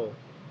didn't know.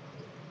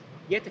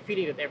 You had the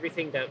feeling that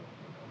everything that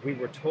we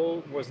were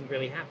told wasn't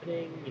really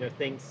happening.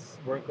 Things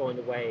weren't going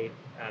the way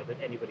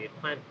that anybody had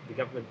planned. The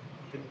government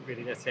didn't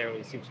really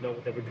necessarily seem to know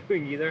what they were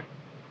doing either,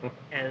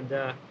 and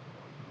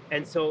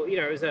so it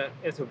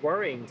was a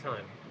worrying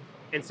time.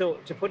 And so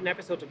to put an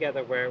episode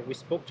together where we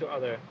spoke to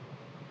other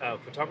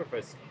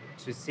photographers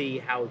to see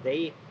how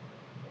they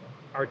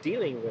are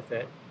dealing with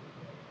it,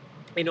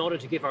 in order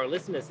to give our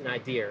listeners an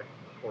idea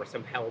or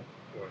some help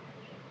or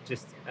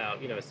just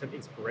some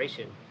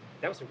inspiration,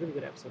 that was a really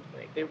good episode to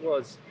make. It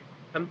was,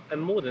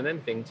 and more than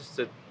anything, just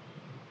to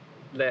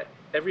let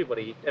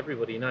everybody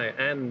know,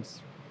 and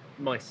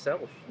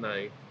myself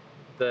know,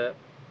 that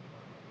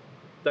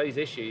those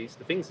issues,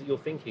 the things that you're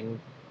thinking,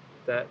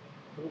 that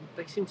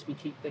they seem to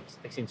keep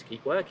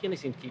working, they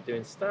seem to keep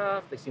doing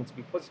stuff, they seem to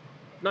be positive.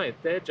 No,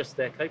 they're just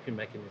their coping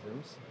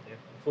mechanisms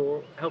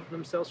for helping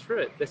themselves through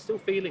it. They're still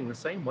feeling the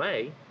same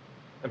way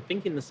and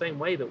thinking the same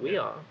way that we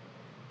are,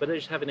 but they're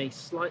just having a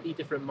slightly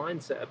different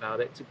mindset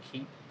about it to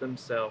keep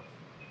themselves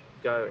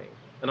going.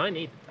 And I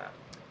needed that.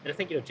 And I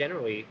think,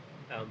 generally,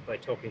 by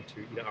talking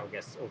to our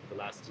guests over the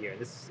last year,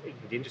 this is,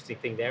 the interesting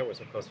thing there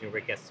was, of course, we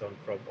had guests on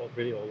from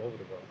really all over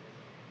the world.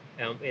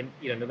 And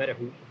no matter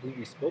who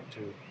we spoke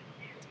to,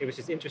 it was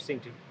just interesting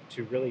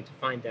to really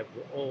find that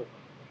we're all,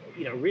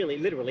 really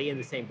literally in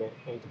the same boat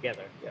all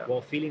together. Yeah. We're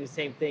all feeling the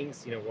same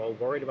things. We're all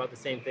worried about the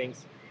same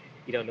things.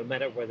 No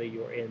matter whether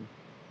you're in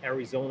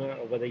Arizona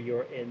or whether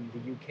you're in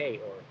the UK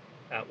or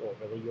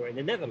whether you're in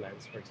the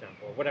Netherlands, for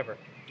example, or whatever.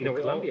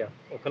 Colombia.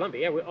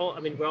 Colombia. Yeah, we're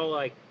all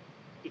like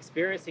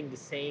experiencing the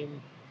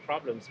same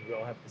problems. We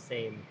all have the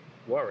same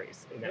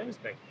worries in that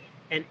respect.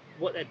 And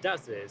what that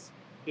does is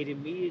it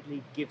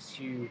immediately gives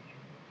you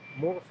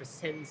more of a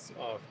sense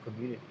of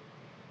community.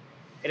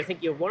 And I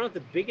think one of the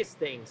biggest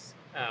things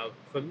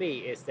for me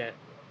is that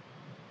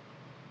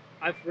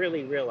I've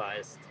really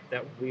realized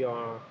that we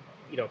are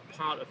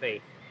part of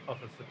a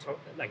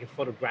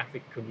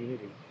photographic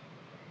community,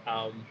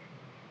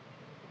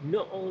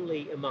 not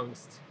only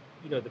amongst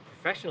the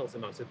professionals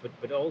amongst it,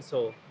 but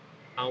also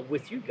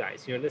with you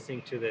guys,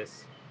 listening to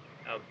this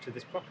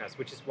podcast,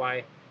 which is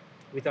why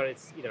we thought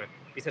it's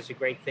be such a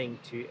great thing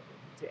to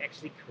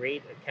actually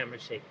create a Camera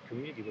Shake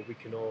community where we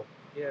can all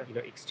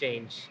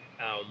exchange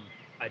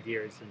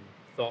ideas and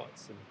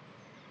thoughts and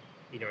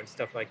and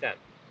stuff like that.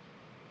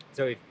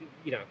 So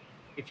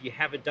if you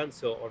haven't done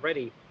so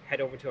already,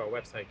 head over to our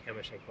website,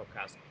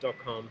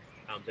 camerashakepodcast.com.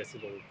 There's a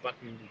little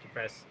button you can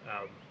press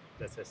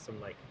that says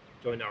something like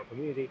join our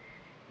community.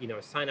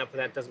 Sign up for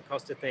that. Doesn't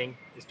cost a thing.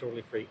 It's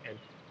totally free, and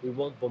we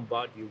won't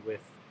bombard you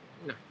with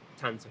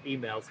tons of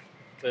emails,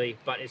 really.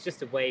 But it's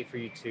just a way for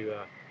you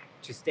to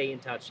stay in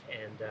touch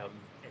and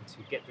to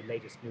get the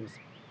latest news.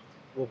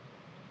 We'll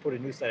put a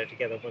newsletter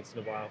together once in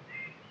a while,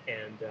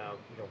 and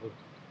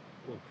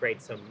we'll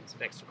create some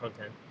extra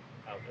content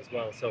as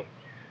well. So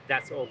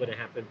that's all going to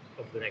happen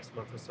over the next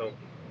month or so.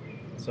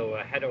 So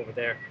head over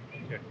there,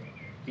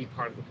 be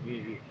part of the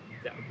community.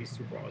 That would be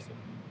super awesome.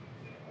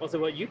 Also,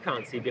 what you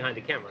can't see behind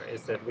the camera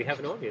is that we have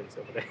an audience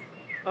over there.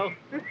 Oh,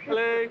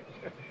 hello.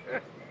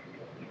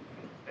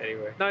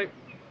 Anyway. No,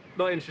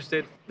 not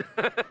interested.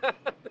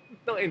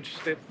 Not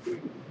interested.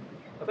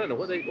 I don't know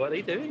what are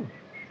they doing. I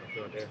have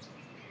no idea.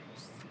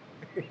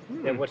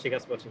 They're watching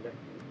us watching them.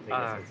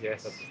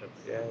 Yes.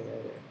 Yeah.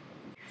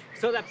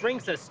 So that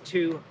brings us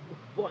to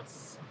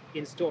what's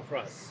in store for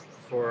us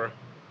for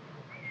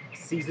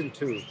season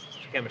 2 of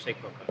Camera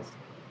Shake Podcast.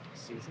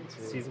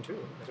 Season 2,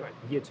 that's right.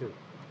 Year 2.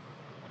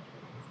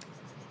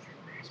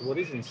 So what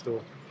is in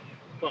store?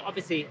 Well,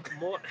 obviously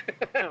more.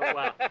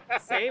 Well,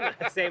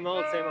 same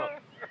old.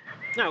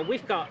 No,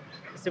 we've got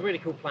some really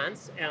cool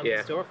plans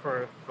in store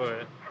for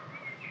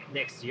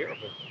next year, or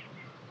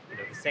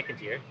the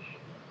second year.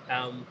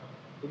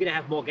 We're going to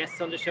have more guests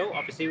on the show.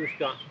 Obviously, we've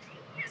got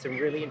some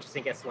really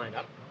interesting guests lined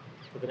up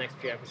for the next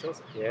few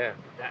episodes. Yeah,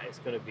 that is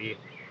going to be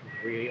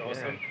really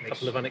awesome. A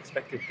couple of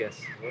unexpected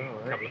guests as well.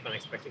 A couple of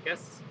unexpected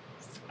guests.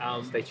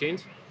 Stay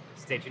tuned.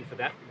 Stay tuned for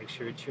that. Make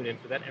sure you tune in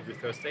for that every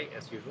Thursday,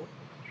 as usual.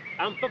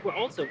 But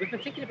we've been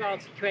thinking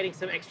about creating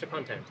some extra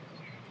content.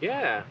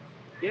 Yeah.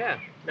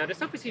 Now,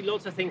 there's obviously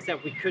loads of things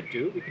that we could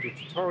do. We could do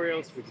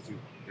tutorials, we could do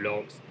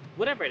vlogs,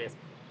 whatever it is.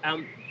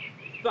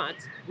 But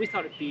we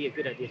thought it'd be a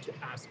good idea to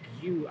ask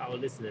you, our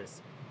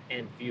listeners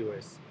and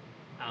viewers,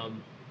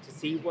 to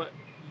see what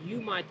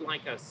you might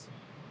like us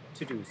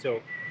to do.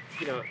 So,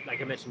 like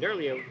I mentioned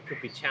earlier, it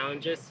could be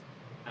challenges.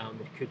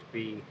 It could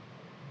be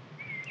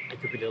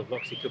little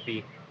vlogs. It could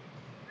be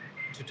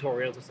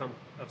tutorials of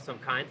some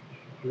kind.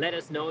 Let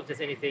us know if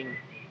there's anything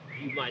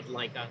you might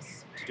like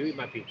us to do. It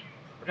might be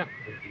product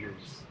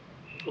reviews.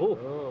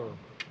 Oh.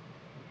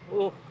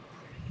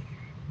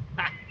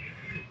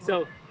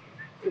 So,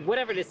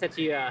 whatever it is that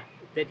you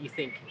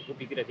think would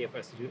be a good idea for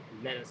us to do,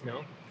 let us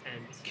know.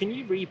 And can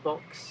you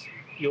rebox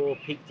your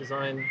Peak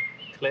Design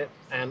clip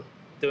and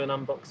do an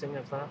unboxing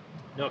of that?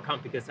 No, I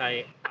can't, because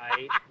I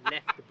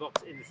left the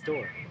box in the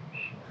store.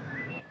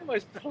 The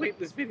most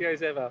pointless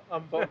videos ever.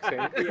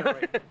 Unboxing. Yeah,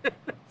 right.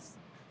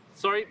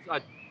 Sorry,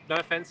 no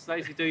offense to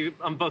those who do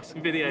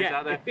unboxing videos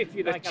out there. If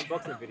you like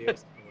unboxing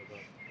videos. Oh my God.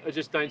 I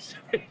just don't see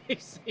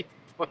the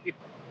point.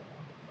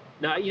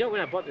 Now, when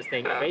I bought this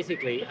thing,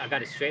 basically I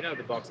got it straight out of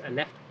the box. I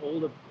left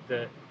all the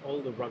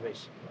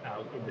rubbish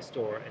in the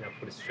store, and I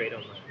put it straight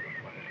on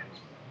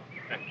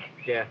my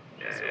backpack. Yeah.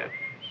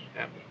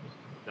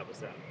 That was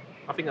that.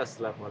 I think I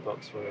still have my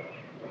box for it.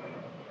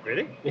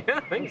 Really? Yeah,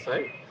 I think so.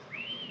 In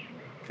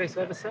case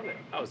I ever sell it.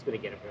 I was going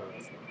to get it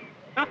realized.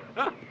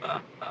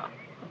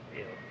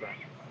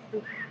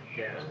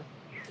 Yeah.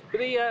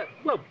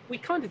 But we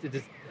kind of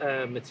did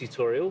a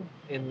tutorial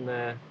in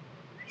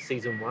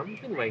season 1,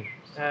 didn't we?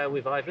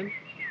 With Ivan.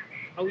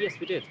 Oh yes,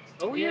 we did.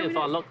 Oh yeah, with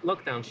our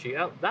lockdown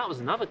shootout. That was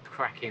another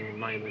cracking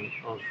moment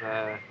of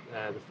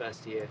the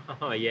first year.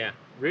 Oh yeah,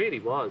 really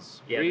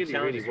was. Yeah,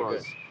 really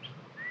was.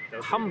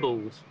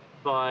 Humbled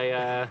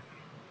by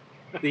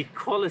the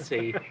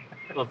quality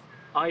of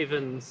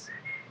Ivan's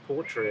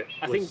portrait.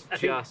 I think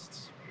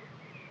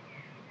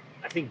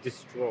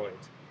destroyed.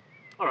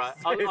 All right,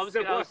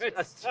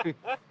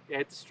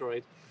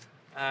 destroyed.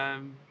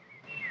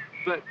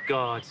 But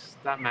God,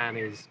 that man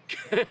is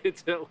good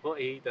at what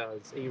he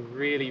does. He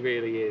really,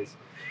 really is.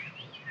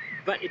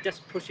 But it does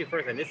push you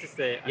further, and this is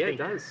it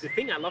does. The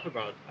thing I love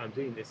about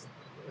doing this,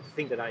 the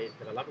thing that I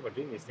love about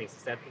doing these things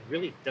is that it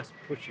really does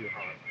push you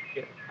hard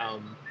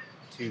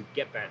to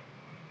get better,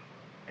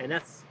 and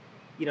that's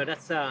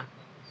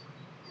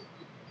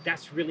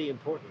really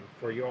important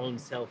for your own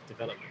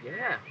self-development.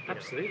 Yeah,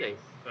 absolutely.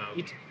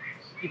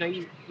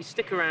 You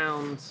stick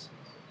around,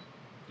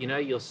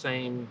 your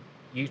same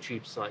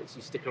YouTube sites,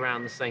 you stick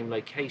around the same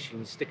location,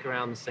 you stick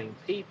around the same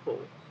people,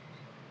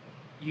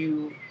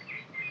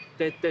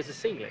 there's a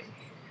ceiling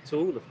to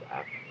all of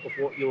that, of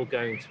what you're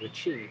going to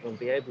achieve and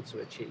be able to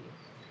achieve.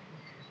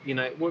 You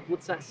know,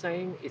 what's that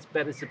saying? It's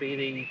better to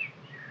be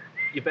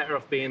you're better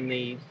off being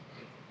the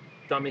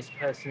dumbest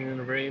person in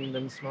the room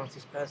than the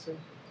smartest person,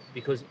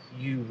 because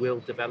you will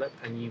develop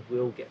and you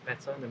will get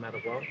better no matter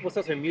what. Well,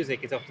 also in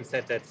music, it's often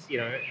said that, you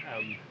know,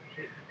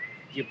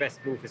 your best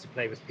move is to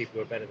play with people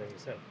who are better than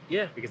yourself.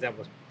 Yeah. Because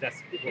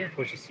that's what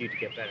pushes you to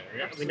get better.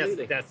 And Absolutely. I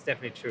mean, that's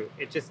definitely true.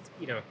 It just,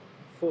 you know,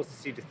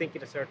 forces you to think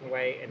in a certain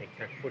way, and it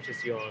kind of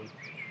pushes you on.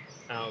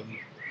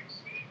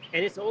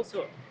 And it's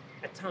also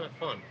a ton of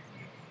fun.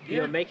 You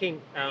know,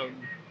 making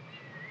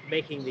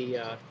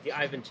the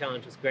Ivan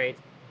challenge was great.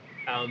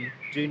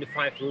 Doing the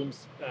 5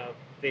 rooms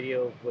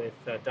video with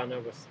Dana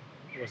was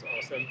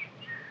awesome.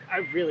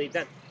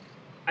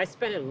 I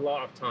spent a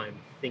lot of time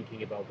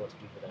thinking about what to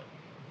do for that.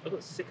 I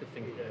got sick of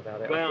thinking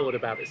about it. Well, I thought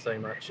about it so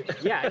much.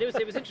 Yeah, and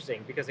it was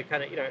interesting because it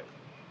kind of, you know,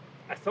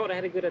 I thought I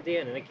had a good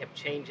idea and then it kept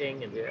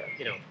changing, and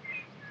you know,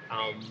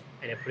 and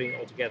then putting it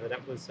all together.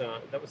 That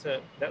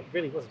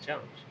really was a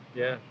challenge.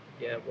 Yeah,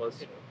 it was.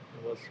 You know,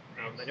 It was.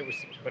 and it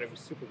was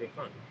super good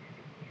fun.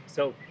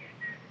 So,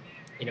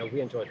 you know,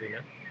 we enjoyed doing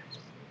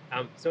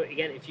that. So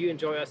again, if you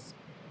enjoy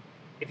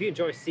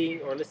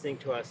seeing or listening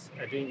to us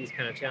doing these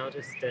kind of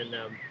challenges, then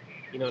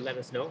you know, let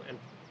us know. And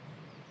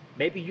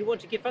maybe you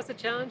want to give us a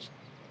challenge,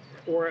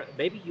 or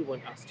maybe you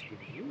want us to give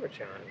you a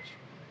challenge.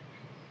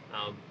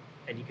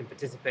 And you can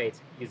participate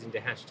using the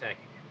hashtag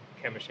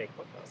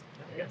CameraShakePodcast.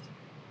 Yes.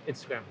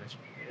 Instagram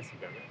hashtag.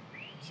 Instagram.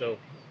 So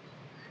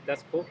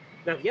that's cool.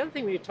 Now the other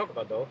thing we need to talk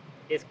about though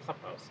is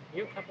Clubhouse.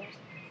 You know Clubhouse?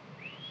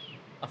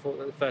 I thought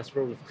that the first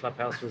rule of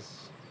Clubhouse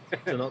was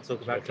to not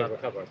talk about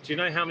Clubhouse. Do you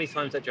know how many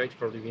times that joke's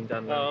probably been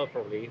done now? Oh,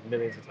 probably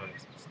millions of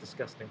times. It's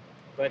disgusting.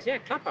 But yeah,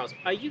 Clubhouse.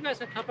 Are you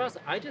guys on Clubhouse?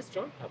 I just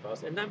joined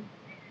Clubhouse, and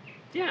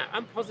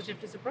I'm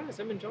positively surprised.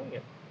 I'm enjoying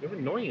it. You're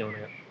annoying on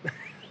it.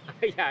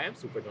 Yeah, I am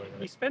super annoying on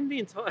You it. spend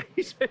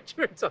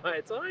your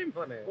entire time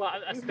on it. Well,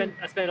 I spend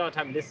a lot of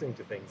time listening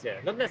to things. Yeah,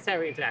 not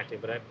necessarily interacting,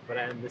 but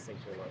I am listening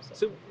to a lot of stuff.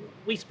 So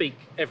we speak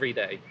every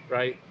day,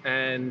 right?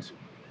 And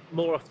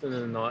more often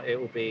than not, it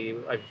will be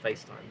over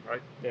FaceTime,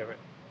 right? Yeah, right.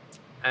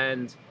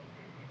 And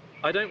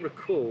I don't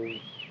recall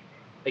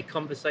a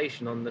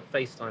conversation on the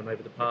FaceTime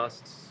over the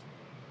past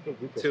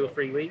 2 or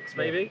 3 weeks,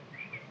 maybe,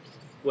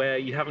 where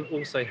you haven't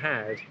also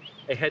had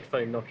a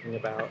headphone knocking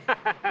about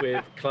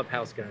with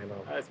Clubhouse going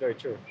on. That's very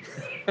true.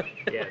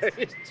 Yes.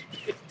 It's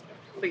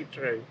definitely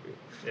true.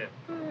 Yeah.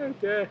 Oh,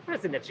 dear.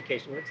 That's an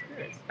educational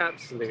experience.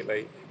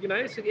 Absolutely. You know,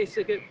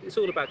 it's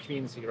all about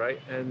community, right?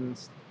 And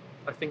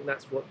I think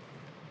that's what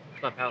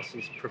Clubhouse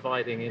is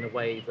providing in a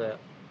way that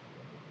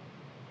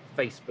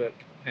Facebook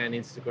and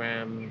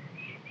Instagram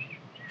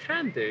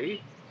can do,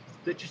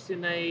 but just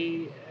in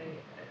a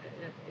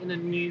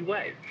new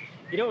way.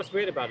 You know what's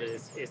weird about it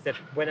is that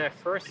when I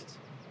first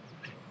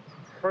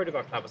heard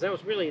about Clubhouse, I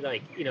was really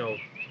like, you know,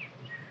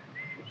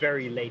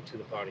 very late to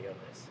the party on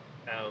this.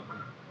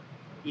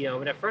 You know,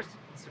 when I first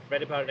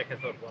read about it, I kind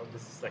of thought, well,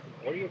 this is like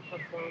an audio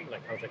platform.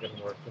 Like, how's that going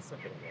to work? That's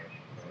not going to work.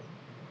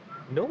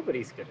 Right?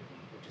 Nobody's going to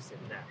be interested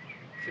in that.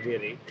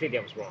 Clearly,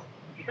 I was wrong.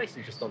 You're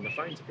basically just on the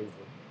phone to people.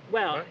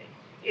 Well, right?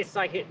 it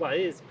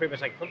is pretty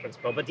much like a conference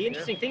call. But the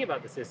interesting thing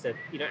about this is that,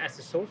 you know, as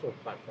a social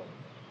platform,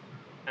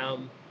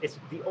 it's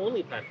the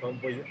only platform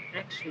where you're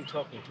actually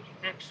talking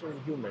to actual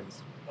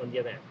humans on the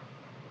other end.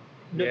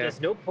 No,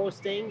 there's no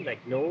posting,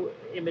 like no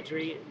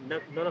imagery,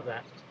 none of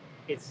that.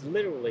 It's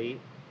literally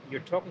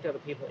you're talking to other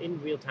people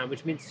in real time,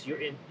 which means you're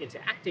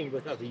interacting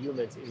with other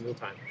humans in real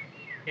time,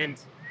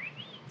 and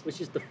which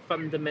is the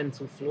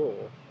fundamental flaw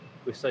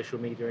with social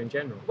media in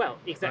general. Well,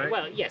 exactly.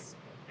 Right? Well, yes,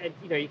 and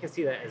you know you can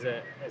see that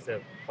as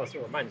a plus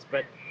or minus,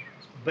 but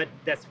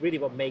that's really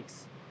what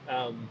makes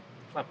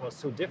Clubhouse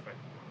so different.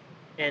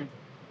 And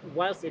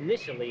whilst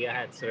initially I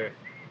had sort of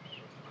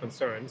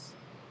concerns.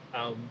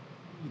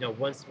 You know,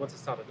 once I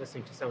started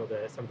listening to some of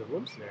the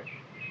rooms in there,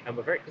 I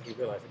very quickly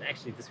realized that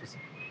actually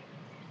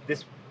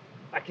this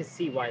I can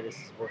see why this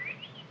is working.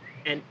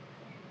 And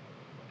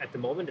at the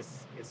moment,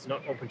 it's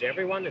not open to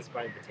everyone. It's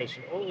by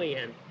invitation only,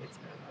 and it's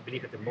I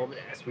believe at the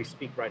moment, as we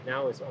speak right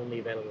now, it's only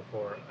available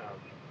for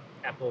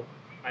Apple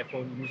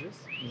iPhone users.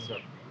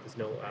 There's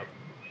no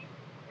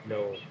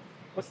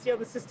what's the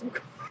other system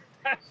called?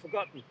 I've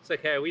forgotten. It's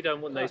okay. We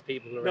don't want those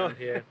people around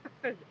here.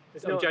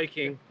 I'm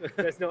joking.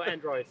 There's no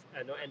Android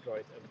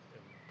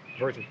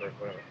version for it,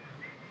 whatever.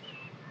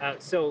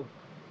 So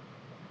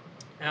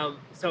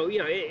you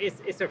know,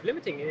 it's sort of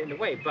limiting in a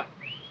way, but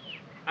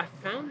I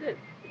found it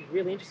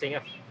really interesting.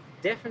 I've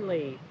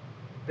definitely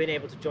been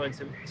able to join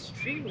some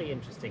extremely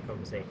interesting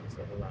conversations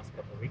over the last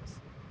couple of weeks.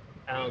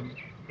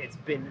 It's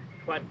been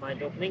quite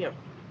mind-opening. I've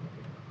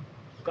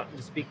gotten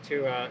to speak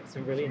to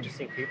some really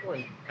interesting people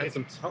and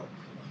some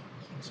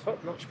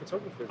top-notch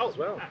photographers as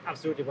well.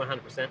 Absolutely,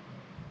 100%.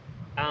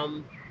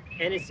 And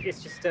it's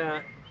just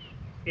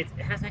it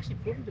has actually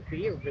proven to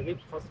be a really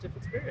positive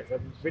experience.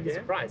 I'm really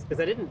surprised because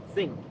I didn't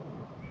think,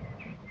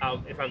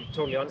 if I'm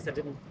totally honest,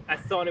 I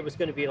thought it was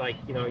going to be like,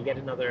 you know, yet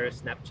another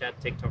Snapchat,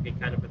 TikTok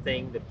kind of a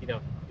thing that, you know,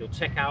 you'll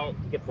check out,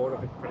 you get bored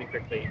of it pretty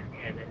quickly,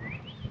 and then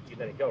you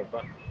let it go.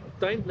 But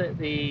don't let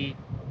the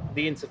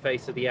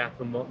interface of the app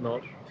and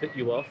whatnot put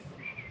you off,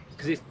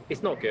 because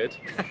it's not good.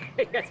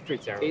 that's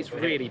pretty terrible. It's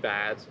really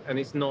bad, and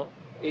it's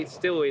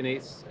still in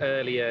its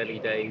early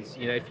days.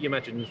 You know, if you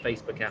imagine the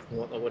Facebook app and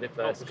whatnot, when it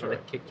first kind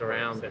of kicked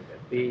around,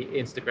 the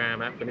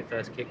Instagram app when it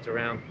first kicked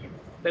around,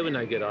 they were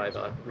no good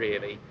either,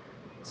 really.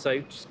 So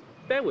just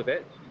bear with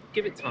it,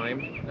 give it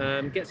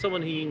time. Get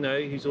someone who you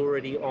know who's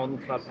already on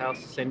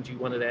Clubhouse to send you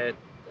one of their,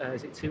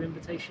 is it 2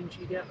 invitations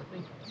you get, I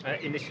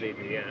think? Initially,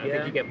 yeah. I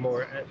think you get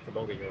more the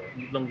longer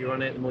you're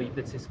on it, the more you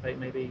participate,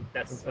 maybe.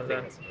 That's like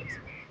that.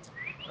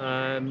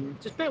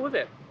 Just bear with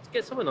it.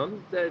 Get someone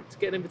on to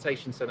get an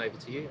invitation sent over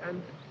to you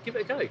and give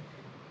it a go.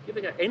 Give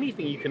it a go.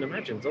 Anything you can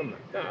imagine's on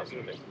there. No,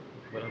 absolutely,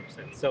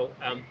 100%. So,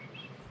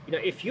 you know,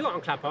 if you're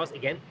on Clubhouse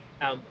again,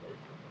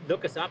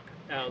 look us up.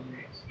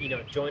 You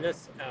know, join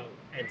us,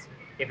 and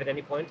if at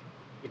any point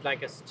you'd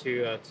like us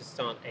to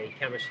start a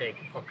Camera Shake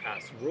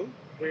podcast room,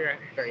 we're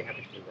very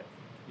happy to do that.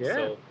 Yeah.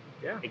 So,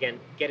 yeah. Again,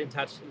 get in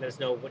touch and let us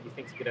know what you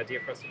think is a good idea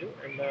for us to do,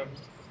 and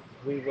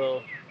we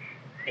will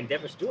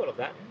endeavour to do all of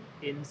that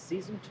in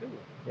season 2.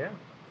 Yeah. Do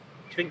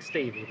you think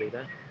Steve will be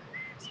there?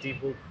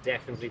 Steve will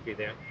definitely be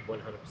there,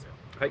 100%.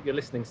 Hope you're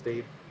listening,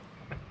 Steve.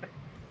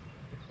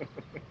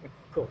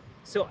 Cool.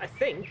 So I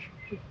think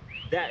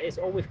that is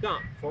all we've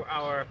got for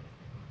our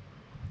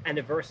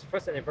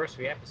first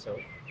anniversary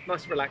episode.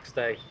 Nice relaxed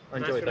day. I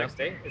enjoyed that. Relaxed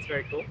day. It's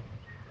very cool.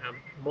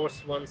 More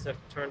swans have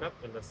turned up,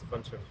 and there's a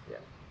bunch of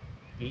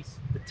geese.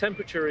 The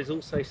temperature is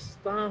also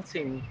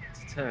starting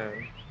to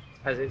turn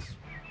as it's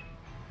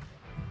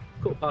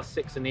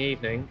 6:15 in the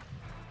evening.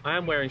 I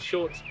am wearing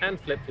shorts and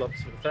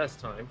flip-flops for the first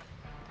time.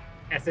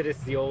 As it is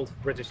the old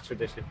British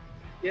tradition.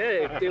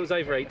 Yeah, it was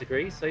over 8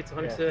 degrees, so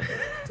time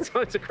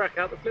to crack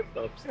out the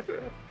flip-flops.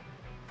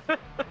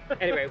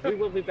 Anyway, we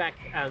will be back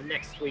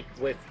next week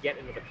with yet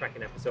another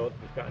cracking episode.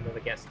 We've got another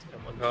guest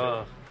on the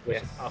show,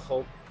 which I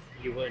hope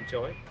you will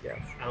enjoy. Yeah.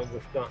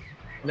 We've got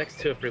next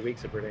 2 or 3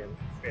 weeks are brilliant.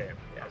 Yeah,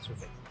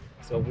 absolutely.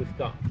 So we've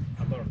got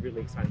a lot of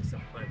really exciting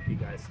stuff planned for you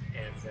guys,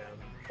 and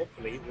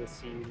hopefully we'll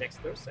see you next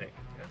Thursday.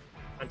 Yeah.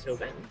 Until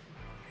then,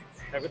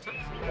 have a good time.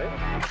 See you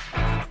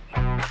later.